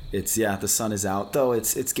 The sun is out, though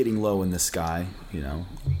it's getting low in the sky. You know,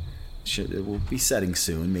 it will be setting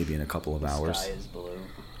soon, maybe in a couple of hours. The sky is blue.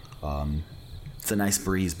 It's a nice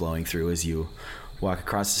breeze blowing through as you walk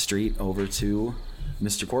across the street over to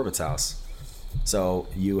Mr. Corbitt's house. So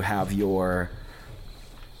you have your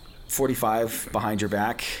 45 behind your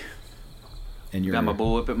back, and you're got my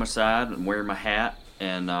bullwhip at my side. I'm wearing my hat,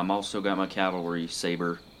 and I'm also got my cavalry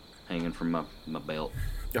saber hanging from my belt.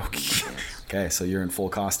 Okay, so you're in full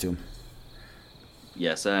costume.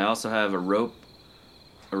 Yes, and I also have a rope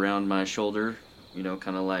around my shoulder, you know,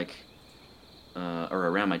 kind of like, or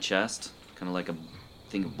around my chest, kind of like a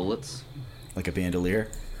thing of bullets. Like a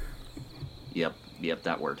bandolier? Yep,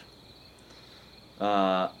 that word.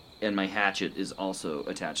 And my hatchet is also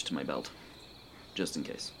attached to my belt, just in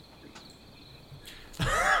case.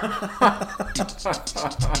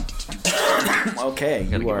 Okay, gotta you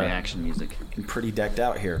get are my action music. Pretty decked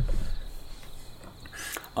out here.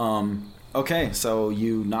 Okay, so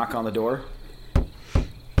you knock on the door.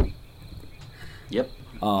 Yep.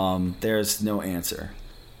 There's no answer.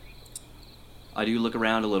 I do look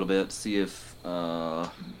around a little bit to see if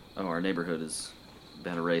our neighborhood has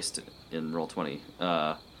been erased in Roll20.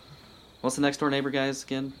 What's the next door neighbor guy's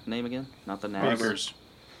name again? Not the nags.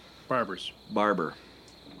 Barbers. Barber.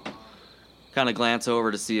 Kind of glance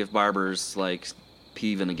over to see if Barber's like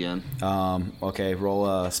peeving again. Okay, roll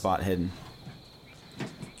a spot hidden.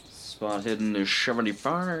 Spot hidden is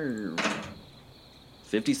 75.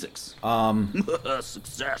 56.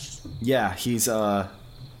 Success. Yeah, he's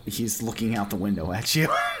looking out the window at you.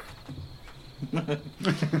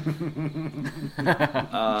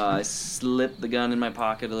 I slip the gun in my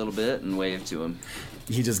pocket a little bit and wave to him.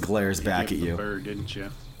 He just glares back at you. Bird, didn't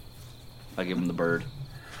you? I give him the bird.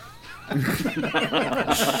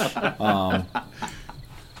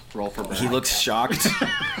 Roll for back. He looks shocked.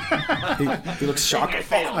 he looks shocked.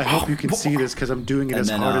 I hope you can see this because I'm doing it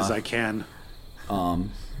as hard as I can.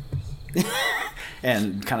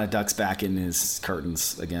 And kind of ducks back in his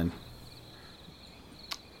curtains again.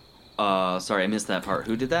 Sorry, I missed that part.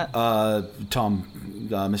 Who did that?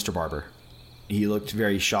 Mr. Barber. He looked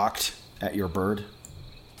very shocked at your bird.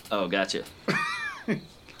 Oh, gotcha.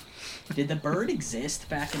 Did the bird exist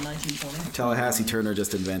back in 1920? Tallahassee Turner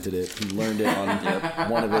just invented it. He learned it on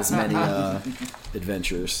one of his many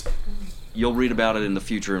adventures. You'll read about it in the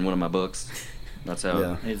future in one of my books. That's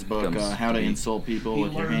how his book, How to Insult People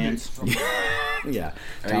with Your Hands. Yeah,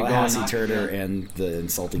 Tallahassee Turner and the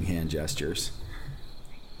insulting hand gestures.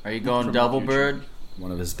 Are you going double bird?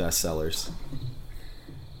 One of his best sellers.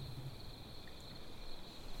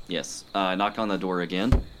 Yes. I knocked on the door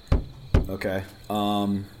again. Okay. All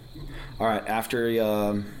right. After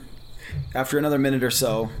another minute or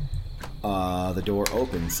so, the door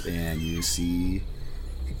opens and you see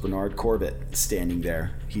Bernard Corbitt standing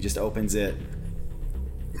there. He just opens it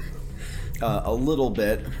a little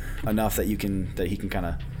bit, enough that he can kind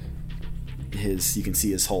of you can see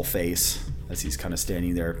his whole face as he's kind of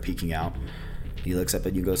standing there peeking out. He looks up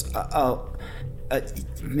at you and goes,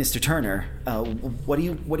 Mr. Turner, what do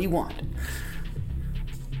you want?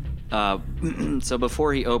 So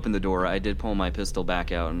before he opened the door, I did pull my pistol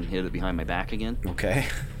back out and hid it behind my back again. Okay.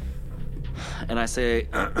 And I say,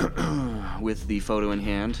 with the photo in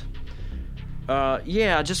hand,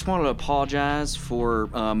 yeah, I just wanted to apologize for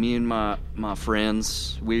me and my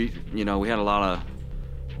friends. We had a lot of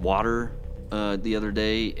water the other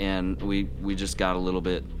day, and we just got a little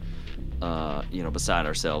bit, beside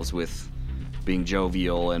ourselves with being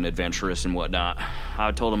jovial and adventurous and whatnot.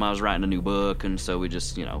 I told him I was writing a new book, and so we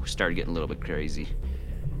just, started getting a little bit crazy.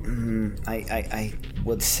 I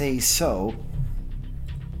would say so.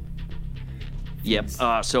 Yep.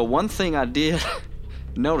 So one thing I did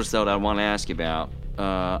notice, though, that I want to ask you about,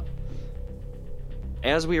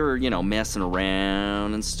 as we were, messing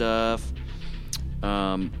around and stuff,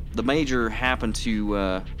 the Major happened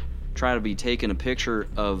to try to be taking a picture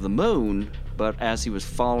of the moon, but as he was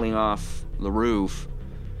falling off the roof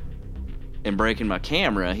and breaking my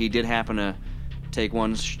camera, he did happen to take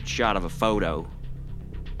one shot of a photo.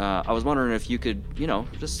 I was wondering if you could,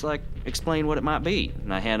 just explain what it might be.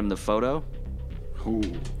 And I hand him the photo. Ooh.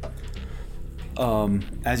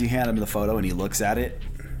 As you hand him the photo and he looks at it,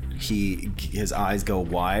 his eyes go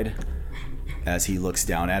wide as he looks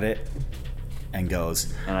down at it and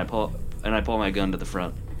goes. And I pull my gun to the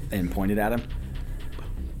front and point it at him.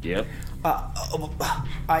 Yep. I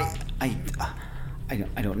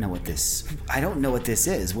don't know what this. I don't know what this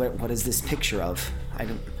is. What is this picture of? I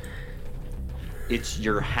don't. It's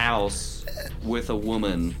your house with a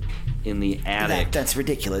woman in the attic. That's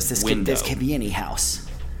ridiculous. This can be any house.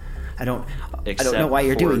 I don't Except know why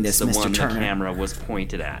you're doing it's this, Mr. one Turner. The camera was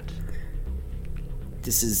pointed at.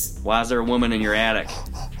 This is. Why is there a woman in your attic?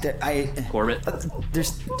 Corbitt.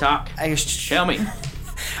 Talk. Tell me.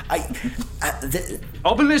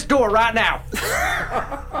 Open this door right now.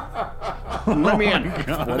 Let me in.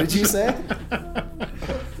 What did you say?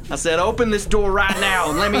 I said, open this door right now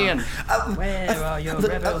and let me in. Where are your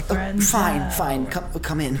rebel friends? Fine.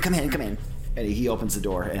 Come in. And he opens the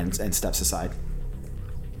door and steps aside.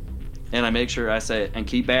 And I make sure I say, and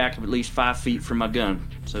keep back at least 5 feet from my gun,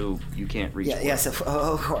 so you can't reach. Yes, of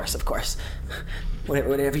course.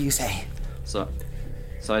 Whatever you say. So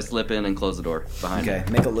I slip in and close the door behind me.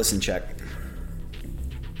 Okay, make a listen check.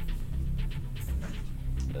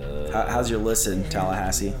 How's your listen,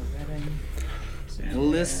 Tallahassee?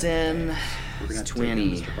 Listen,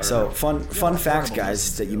 20. So fun fact,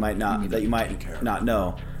 guys, that you might not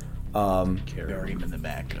know. Bury him in the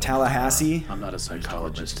back. Tallahassee. I'm not a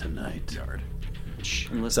psychologist tonight.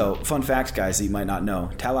 So fun fact, guys, that you might not know.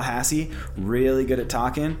 Tallahassee, really good at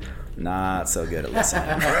talking, not so good at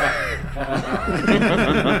listening.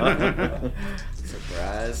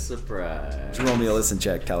 Surprise. Just roll me a listen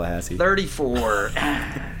check, Tallahassee. 34.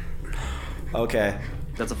 Okay.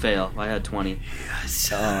 That's a fail. I had 20.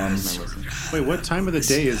 Wait, what time of the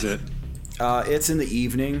day is it? It's in the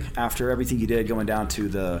evening after everything you did, going down to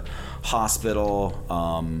the hospital.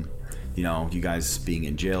 You guys being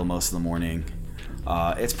in jail most of the morning.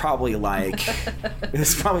 It's probably like It's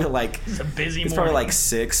a busy morning. It's probably like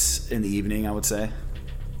 6 in the evening, I would say.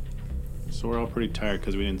 So we're all pretty tired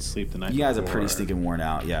because we didn't sleep the night You guys before. are pretty stinking worn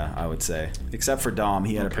out, yeah, I would say. Except for Dom,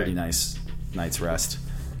 he had a pretty nice night's rest.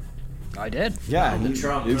 I did. Yeah, you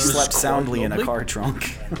slept soundly in a car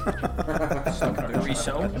trunk. Very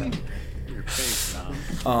so.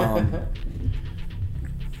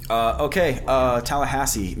 Okay,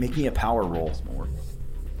 Tallahassee, make me a power roll.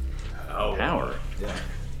 Power? Yeah.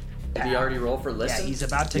 Did he already roll for listen? Yeah, he's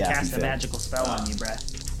about to cast a magical spell on you, Brett.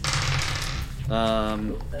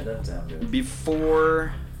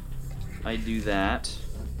 Before I do that,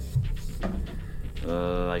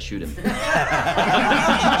 I shoot him.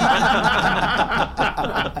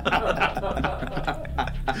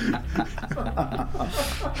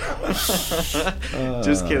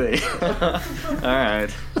 Just kidding. All right.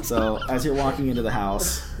 So as you're walking into the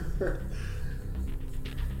house,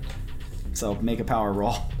 so make a power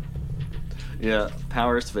roll. Yeah,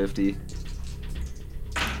 power's 50.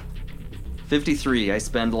 53. I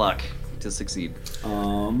spend luck to succeed.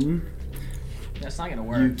 That's not gonna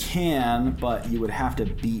work. You can, but you would have to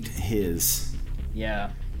beat his. Yeah,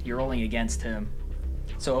 you're rolling against him.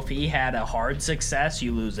 So if he had a hard success,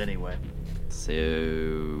 you lose anyway.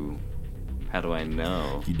 So, how do I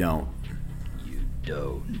know? You don't. You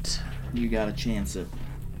don't. You got a chance of.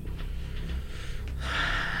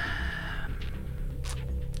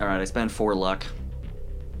 All right, I spend 4 luck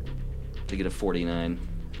to get a 49.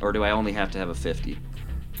 Or do I only have to have a 50?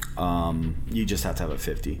 You just have to have a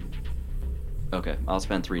 50. Okay, I'll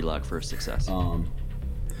spend 3 luck for a success.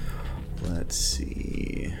 Let's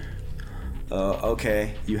see.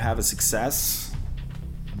 Okay, you have a success,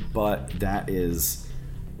 but that is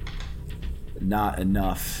not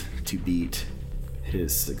enough to beat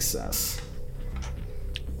his success.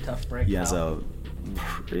 Tough break. He has a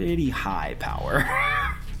pretty high power.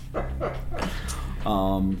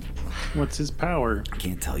 What's his power? I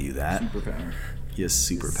can't tell you that. Superpower. He has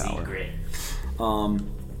superpower. Secret.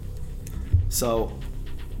 So,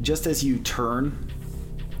 just as you turn,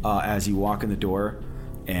 as you walk in the door,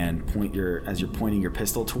 and as you're pointing your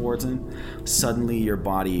pistol towards him, suddenly your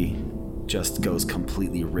body just goes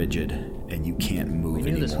completely rigid, and you can't move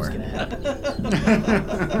We knew anymore. this was gonna happen.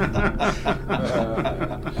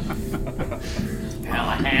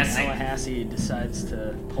 Tallahassee decides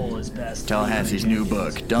to pull his best. Tallahassee's new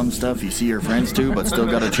book, Dumb Stuff You See Your Friends Do, but Still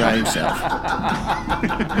Gotta Try Yourself.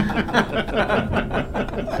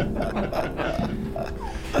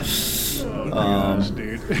 Gosh,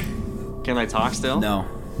 dude. Can I talk still? No.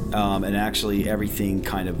 And actually, everything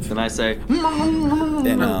kind of... Then I say...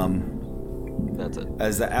 And, that's it.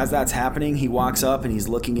 As that's happening, he walks up and he's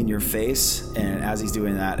looking in your face, and as he's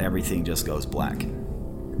doing that, everything just goes black.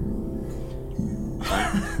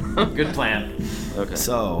 Good plan. Okay.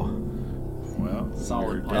 So... Well,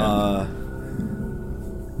 solid plan.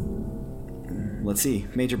 Let's see.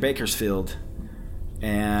 Major Bakersfield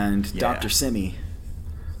and Dr. Simi.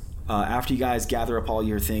 After you guys gather up all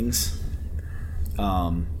your things,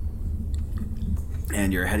 and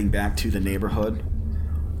you're heading back to the neighborhood,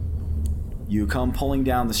 you come pulling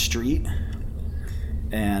down the street,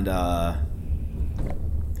 and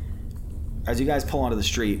as you guys pull onto the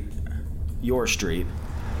street, your street,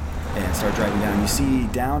 and start driving down, you see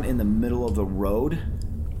down in the middle of the road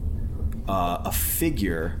a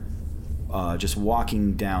figure just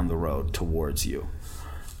walking down the road towards you.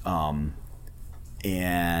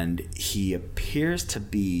 And he appears to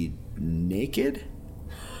be naked.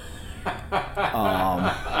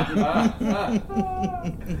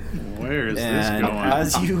 Where is this going?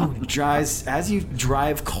 As you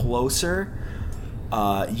drive closer,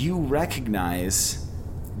 you recognize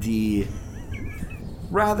the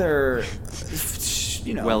rather,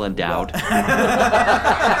 well endowed.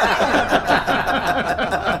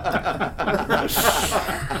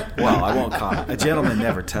 Well, I won't comment. A gentleman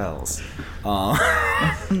never tells.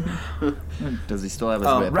 Does he still have his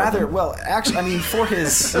whip? Rather, well, actually, I mean, for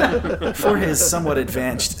his somewhat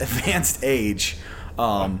advanced age,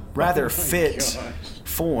 rather fit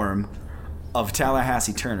form of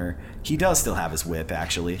Tallahassee Turner, he does still have his whip,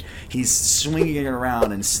 actually. He's swinging it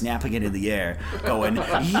around and snapping it in the air, going,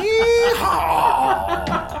 "Yee-haw!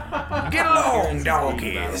 Get along,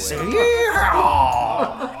 doggies!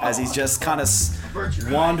 Yee-haw!" As he's just kind of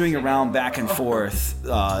wandering around back and forth,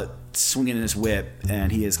 swinging his whip,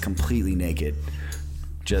 and he is completely naked.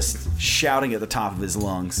 Just shouting at the top of his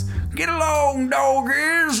lungs, "Get along,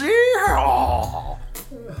 doggies! Yee-haw!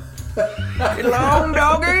 Get along,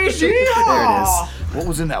 doggies! Yee-haw!" There it is. What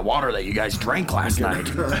was in that water that you guys drank last night?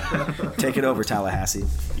 Take it over, Tallahassee.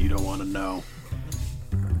 You don't want to know.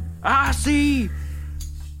 I see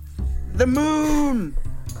the moon.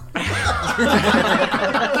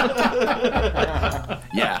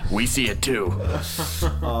 Yeah, we see it too.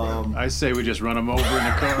 I say we just run him over in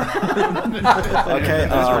the car. Okay,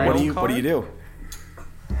 what do you do?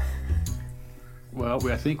 Well,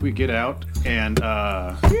 I think we get out and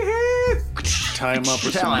tie him up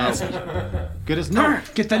with some rope.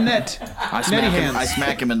 Get the net. I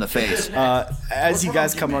smack him in the face. As you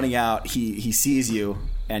guys come running out, he sees you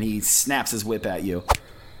and he snaps his whip at you.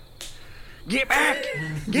 Get back!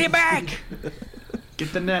 Get back!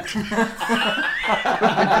 Get the net. Here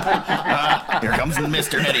comes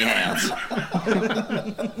Mr. Netty Hands.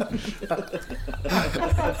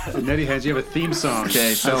 Netty Hands, you have a theme song.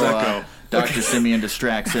 Okay, so how does that go? Dr. Simeon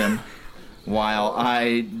distracts him while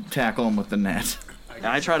I tackle him with the net.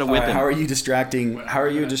 I try to whip him. How are you distracting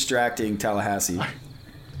Tallahassee?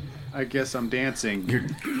 I guess I'm dancing. You're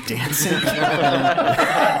dancing?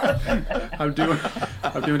 I'm doing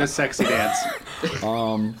a sexy dance.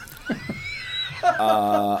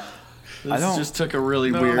 This just took a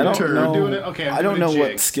really weird turn. I don't know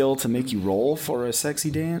what skill to make you roll for a sexy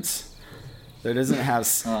dance. There doesn't have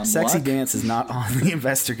sexy luck? dance is not on the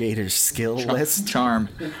investigator's skill list. Charm.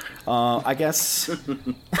 I guess.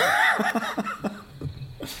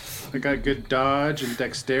 I got good dodge and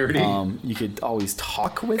dexterity. You could always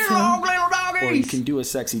talk with him, or you can do a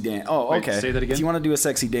sexy dance. Oh, okay. Wait, say that again? If you want to do a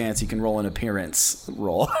sexy dance, you can roll an appearance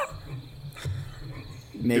roll.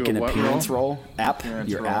 Make Do an a what appearance roll? roll. App. Appearance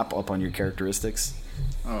Your roll. app up on your characteristics.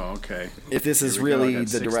 Oh, okay. If this is Here we go, I really got the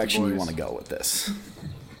 60 direction you boys. want to go with this.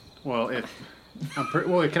 Well,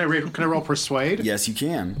 can I roll persuade? Yes, you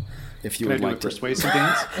can. If you Can I would do like a to. persuasive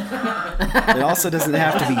dance? It also doesn't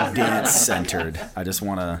have to be dance centered. I just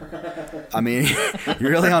want to. I mean,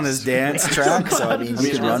 you're really on this dance track, so I mean,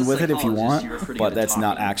 you can run with it if you want, but that's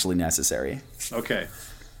not actually necessary. Okay,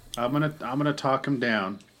 I'm gonna talk him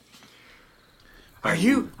down. Are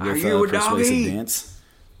you With a persuasive doggy? dance.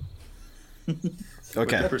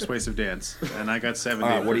 Okay. With persuasive dance, and I got 70. All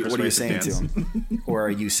right, what are you persuasive saying dance. to him? Or are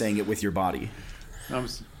you saying it with your body?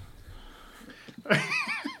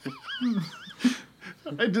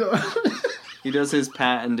 I do. He does his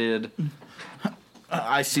patented.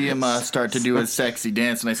 I see him start to do his sexy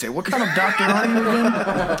dance, and I say, "What kind of doctor are you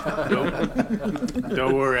again?"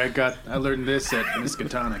 Don't worry, I learned this at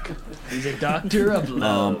Miskatonic. He's a doctor of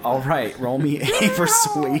love. All right, roll me a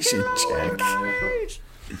persuasion check.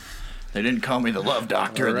 They didn't call me the love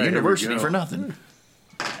doctor at the All right, here we university go. for nothing.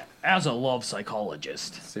 As a love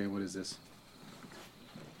psychologist. Say, what is this?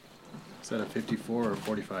 Is that a 54 or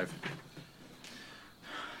 45?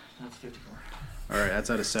 That's 54. All right, that's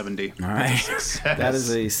out of 70. All right, Success. that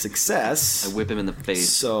is a success. I whip him in the face.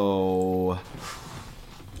 So,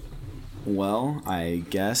 well, I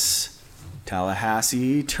guess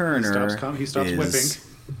Tallahassee Turner He stops whipping.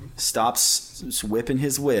 Stops whipping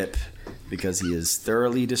his whip because he is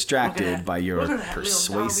thoroughly distracted by your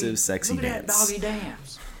persuasive, sexy dance.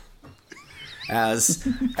 dance.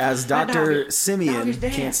 As Dr. Simeon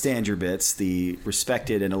Can't Stand Your Bits, the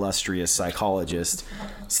respected and illustrious psychologist,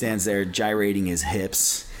 stands there gyrating his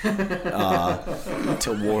hips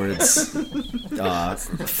towards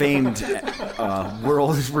famed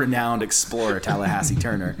world-renowned explorer Tallahassee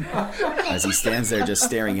Turner, as he stands there just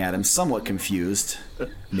staring at him, somewhat confused,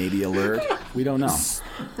 maybe alert. We don't know.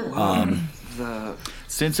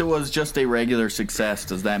 Since it was just a regular success,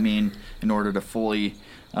 does that mean in order to fully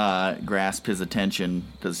grasp his attention,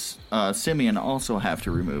 does Simeon also have to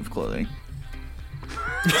remove clothing?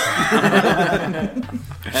 At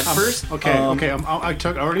first, I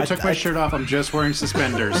already took my shirt off. I'm just wearing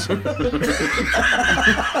suspenders.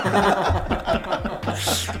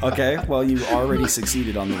 Okay, well, you already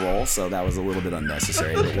succeeded on the roll, so that was a little bit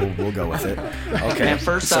unnecessary, but we'll go with it. Okay. At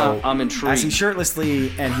first, I'm intrigued. As he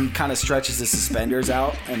shirtlessly, and he kind of stretches his suspenders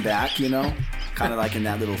out and back, kind of like in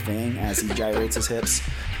that little thing as he gyrates his hips.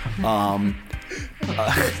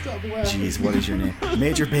 Jeez, what is your name?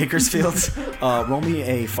 Major Bakersfield. Roll me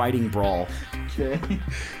a fighting brawl. Okay.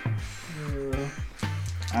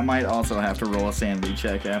 I might also have to roll a sanity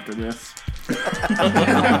check after this. You're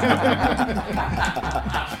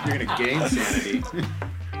gonna gain sanity.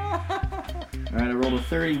 Alright, I rolled a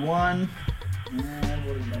 31. And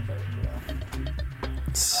what is my fighting brawl?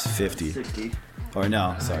 It's 50. 60. Or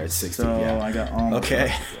no, sorry, it's 60. So yeah. I got almost.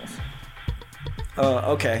 Okay.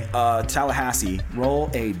 Okay. Tallahassee, roll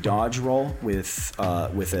a dodge roll with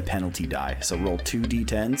a penalty die. So roll 2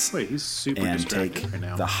 d10s. Wait, he's super and distracted take right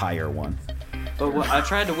now. the higher one. But I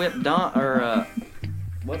tried to whip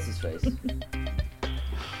what's his face?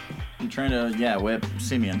 I'm trying to, whip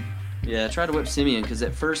Simeon. Yeah, I tried to whip Simeon because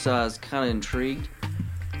at first I was kind of intrigued,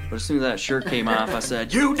 but as soon as that shirt came off, I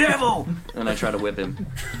said, "You devil!" and I tried to whip him.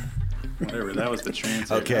 Whatever, that was the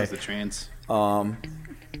trance. Okay. That was the trance.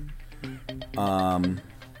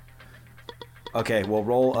 Okay, well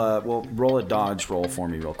roll a dodge roll for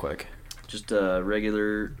me real quick. Just a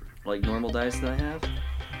regular, normal dice that I have.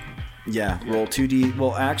 Yeah, roll 2d.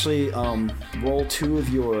 Well, actually, roll 2 of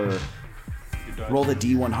your. Roll the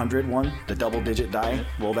D100 one, the double-digit die.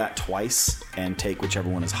 Roll that twice and take whichever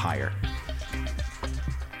one is higher.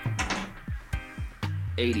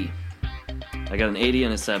 80. I got an 80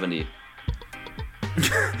 and a 70.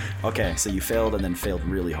 Okay, so you failed and then failed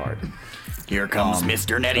really hard. Here comes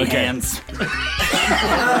Mr. Netty Hands.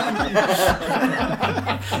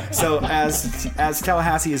 So as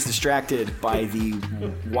Tallahassee is distracted by the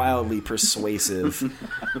wildly persuasive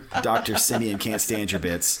Dr. Simeon Can't Stand Your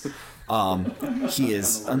Bits, he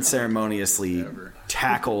is unceremoniously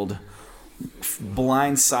tackled,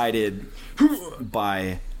 blindsided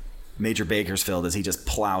by Major Bakersfield as he just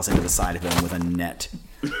plows into the side of him with a net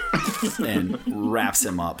and wraps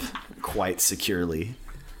him up quite securely.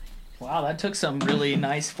 Wow, that took some really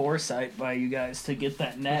nice foresight by you guys to get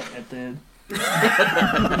that net at the...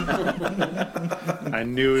 I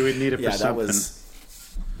knew we would need it for something. That was...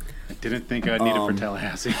 I didn't think I'd need it for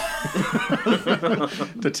Tallahassee.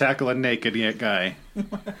 To tackle a naked guy.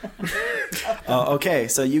 Okay,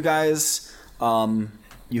 so you guys,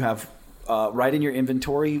 you have right in your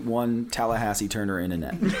inventory 1 Tallahassee Turner in a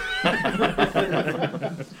net.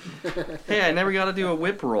 Hey, I never got to do a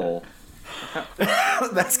whip roll.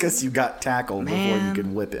 That's because you got tackled before you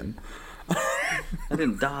could whip him. I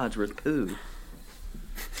didn't dodge with poo.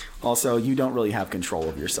 Also, you don't really have control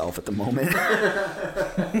of yourself at the moment.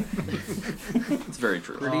 It's very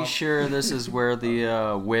true. Pretty sure this is where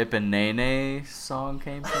the Whip and Nene song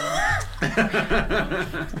came from.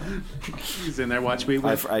 He's in there. Watch me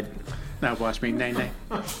whip. Now watch me nay.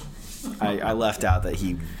 I left out that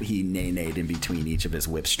he nay-nayed in between each of his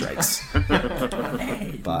whip strikes.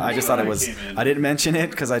 But I just thought it was... I didn't mention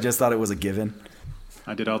it because I just thought it was a given.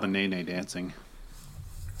 I did all the nay dancing.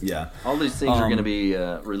 Yeah. All these things are going to be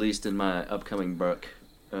released in my upcoming book.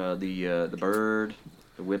 The Bird,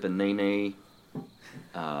 the Whip and Nene,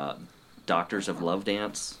 Doctors of Love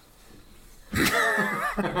Dance. Meets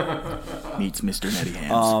Mr. Netty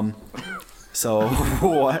Hands. So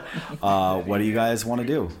what do you guys want to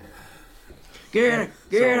do? Get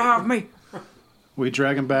it off me! We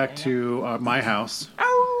drag him back to my house.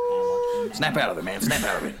 Snap out of it, man. Snap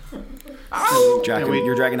out of it.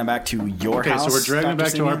 You're dragging him back to your house? Okay, so we're dragging him Dr.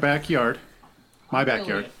 back to our Simeon? backyard. My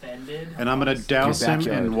backyard. And I'm going to douse him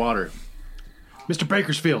in water. Mr.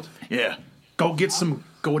 Bakersfield. Yeah. Go get some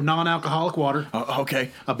non-alcoholic water.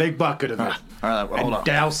 Okay. A big bucket of it. All right, well, hold on.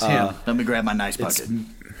 Douse him. Let me grab my nice bucket.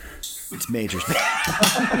 It's Major's.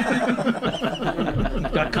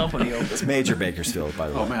 Got company over. It's Major Bakersfield, by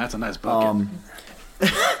the way. Oh man, that's a nice bucket.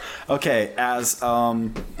 Okay, as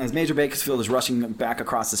Major Bakersfield is rushing back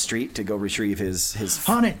across the street to go retrieve his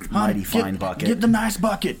mighty fine bucket. Get the nice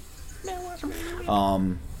bucket.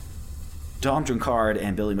 Dom Drunkard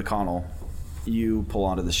and Billy McConnell, you pull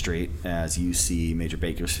onto the street as you see Major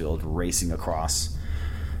Bakersfield racing across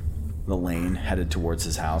the lane, headed towards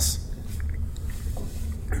his house.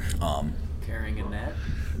 Carrying a net?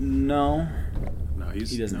 No,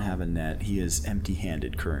 he doesn't have a net. He is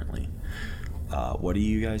empty-handed currently. What do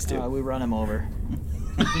you guys do? We run him over.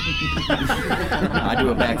 I do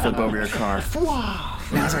a backflip over your car.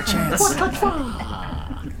 Now's our chance.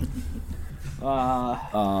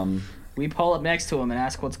 We pull up next to him and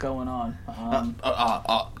ask what's going on.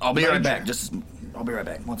 I'll be right back. I'll be right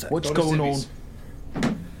back. One second. What's going on?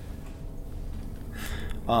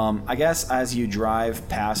 I guess as you drive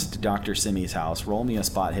past Dr. Simi's house, roll me a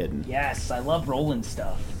spot hidden. Yes, I love rolling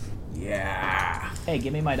stuff. Yeah. Hey,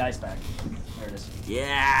 give me my dice back. There it is.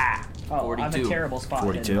 Yeah. Oh, 42. I'm a terrible spot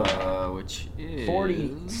 42. hidden. Which is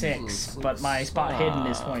 46, but my spot hidden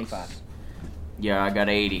is 25. Yeah, I got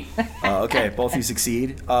 80. Okay, both you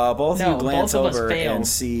succeed. Both No, you glance both of us over failed. and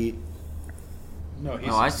see. No,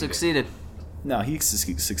 I succeeded. No, he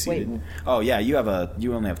succeeded. Wait. Oh yeah, you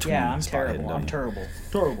only have 20. Yeah, I'm spot terrible. hidden, don't I'm you? terrible.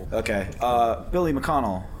 Terrible. Okay, Billy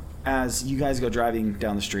McConnell, as you guys go driving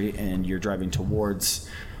down the street and you're driving towards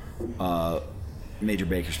Major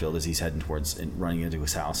Bakersfield as he's heading towards and running into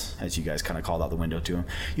his house, as you guys kind of called out the window to him,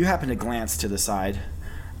 you happen to glance to the side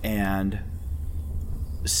and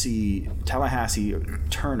see Tallahassee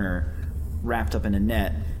Turner wrapped up in a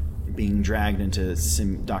net being dragged into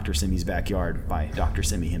Dr. Simi's backyard by Dr.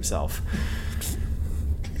 Simi himself.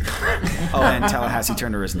 Oh, and Tallahassee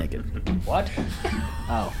Turner is naked. What?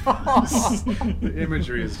 Oh. The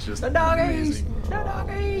imagery is just The doggies! amazing. The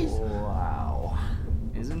doggies! Wow.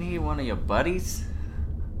 Isn't he one of your buddies?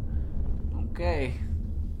 Okay.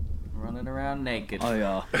 Running around naked. Oh,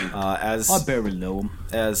 yeah. As I barely know him.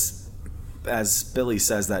 As Billy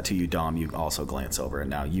says that to you, Dom, you also glance over, and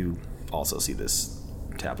now you also see this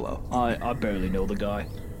tableau. I barely know the guy.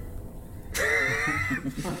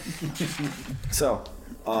 So,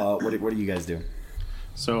 what do you guys do?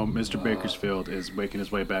 So Mr. Bakersfield is making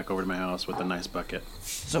his way back over to my house with a nice bucket.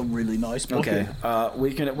 It's a really nice bucket. Okay,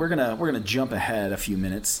 we're gonna jump ahead a few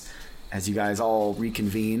minutes as you guys all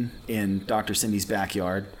reconvene in Dr. Cindy's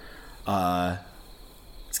backyard.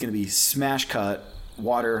 It's gonna be smash cut.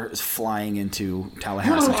 Water is flying into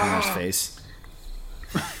Tallahassee Turner's face.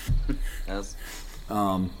 That's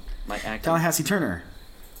my acting. Tallahassee Turner.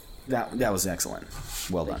 That was excellent.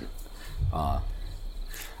 Well done.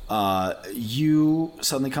 You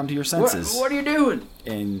suddenly come to your senses. What are you doing?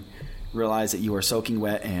 And realize that you are soaking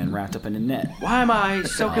wet and wrapped up in a net. Why am I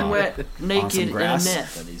soaking wet, naked in a grass. net?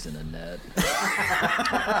 That he's in a net.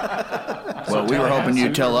 Well, we were hoping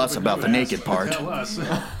you'd tell us about the naked part. Tell us.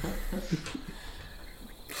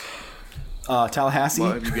 Tallahassee,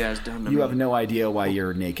 What have you guys done to you me? have no idea why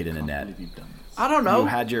you're naked in a net. I don't know.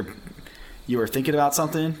 You were thinking about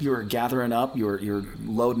something. You were gathering up. You're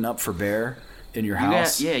loading up for bear in your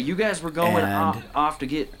house. You guys were going And- off to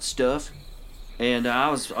get stuff, and I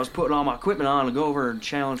was putting all my equipment on to go over and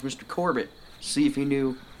challenge Mr. Corbitt, see if he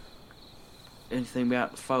knew anything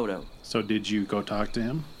about the photo. So did you go talk to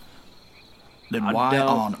him? Then I why don't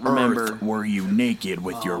on remember. earth were you naked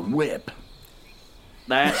with your whip?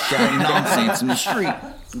 Shouting nonsense in the street.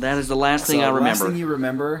 That is the last thing I remember. The last thing you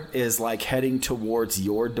remember is like heading towards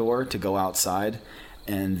your door to go outside,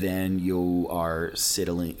 and then you are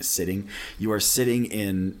sitting. You are sitting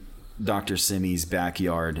in Dr. Simi's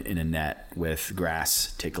backyard in a net with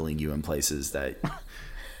grass tickling you in places that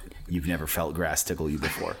you've never felt grass tickle you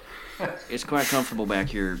before. It's quite comfortable back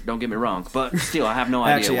here. Don't get me wrong, but still, I have no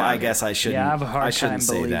idea. Actually, why. I guess I shouldn't. Yeah, I have a hard I shouldn't time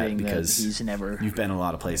say that believing that because he's never. You've been a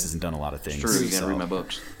lot of places and done a lot of things. True, you gotta read my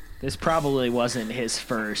books. This probably wasn't his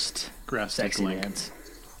first sexy dance.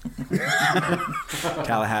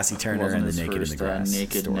 Tallahassee Turner and the Naked in the Grass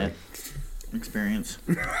naked story. net experience.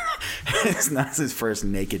 It's not his first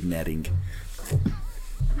naked netting.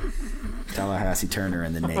 Tallahassee Turner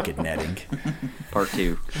and the Naked Netting. Part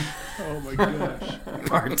 2. Oh my gosh.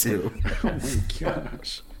 Part 2. Oh my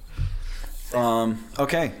gosh.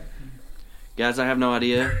 Okay. Guys, I have no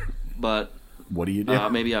idea, but what do you do?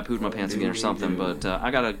 Maybe I pooed my pants again or something, but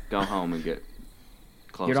I gotta go home and get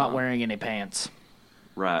clothes You're not on. wearing any pants.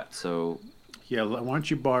 Right, so... Yeah, why don't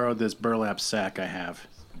you borrow this burlap sack I have?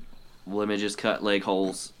 Let me just cut leg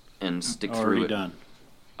holes and stick through Already it. done.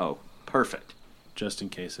 Oh, perfect. Just in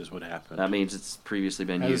case this would happen. That means it's previously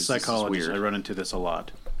been As used. a This is psychologist, weird. I run into this a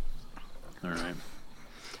lot. All right.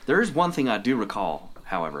 There is one thing I do recall,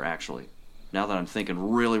 however, actually. Now that I'm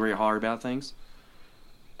thinking really, really hard about things.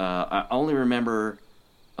 I only remember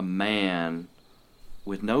a man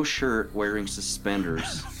with no shirt wearing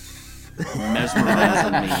suspenders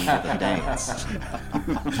mesmerizing me with a dance.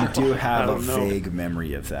 You do have a vague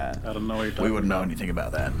memory of that. I don't know what you're talking We wouldn't know anything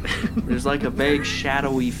about that. There's like a vague,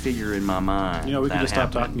 shadowy figure in my mind. You know, we can that just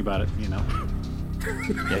stop happened. talking about it, you know.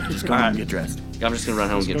 Yeah, just go home and get dressed. I'm just going to run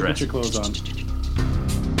home and Just get go dressed. Get your clothes on.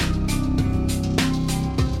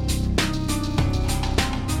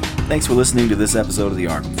 Thanks for listening to this episode of the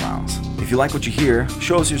Arkham Files. If you like what you hear,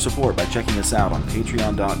 show us your support by checking us out on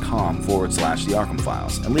patreon.com/the Arkham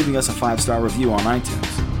Files and leaving us a 5-star review on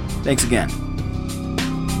iTunes. Thanks again.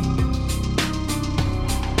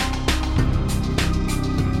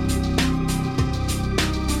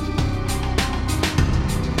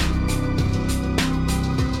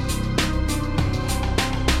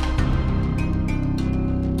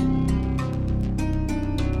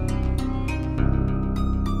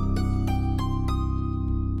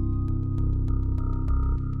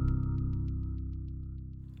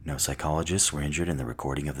 No psychologists were injured in the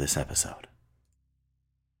recording of this episode.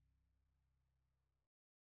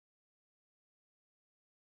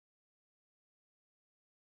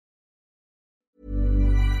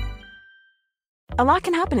 A lot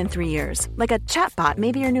can happen in 3 years, like a chatbot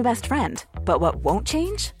may be your new best friend. But what won't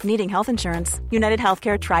change? Needing health insurance. United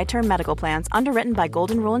Healthcare Tri-Term Medical Plans, underwritten by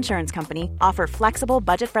Golden Rule Insurance Company, offer flexible,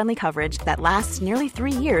 budget-friendly coverage that lasts nearly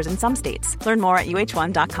 3 years in some states. Learn more at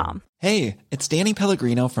uh1.com. Hey, it's Danny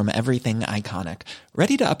Pellegrino from Everything Iconic.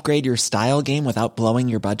 Ready to upgrade your style game without blowing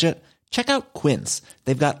your budget? Check out Quince.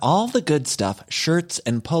 They've got all the good stuff, shirts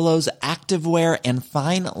and polos, activewear, and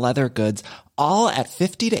fine leather goods, all at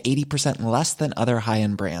 50 to 80% less than other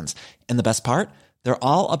high-end brands. And the best part? They're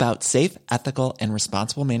all about safe, ethical, and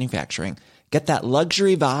responsible manufacturing. Get that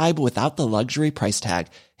luxury vibe without the luxury price tag.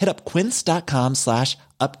 Hit up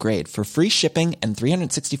quince.com/upgrade for free shipping and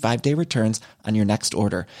 365-day returns on your next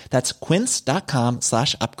order. That's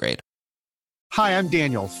quince.com/upgrade. Hi, I'm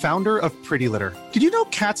Daniel, founder of Pretty Litter. Did you know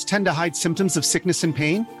cats tend to hide symptoms of sickness and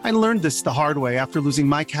pain? I learned this the hard way after losing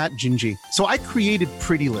my cat, Gingy. So I created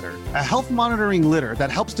Pretty Litter, a health monitoring litter that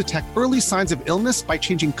helps detect early signs of illness by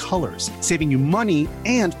changing colors, saving you money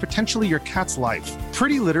and potentially your cat's life.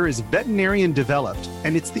 Pretty Litter is veterinarian developed,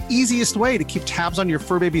 and it's the easiest way to keep tabs on your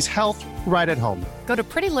fur baby's health right at home. Go to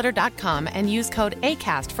prettylitter.com and use code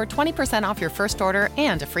ACAST for 20% off your first order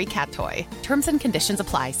and a free cat toy. Terms and conditions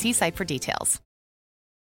apply. See site for details.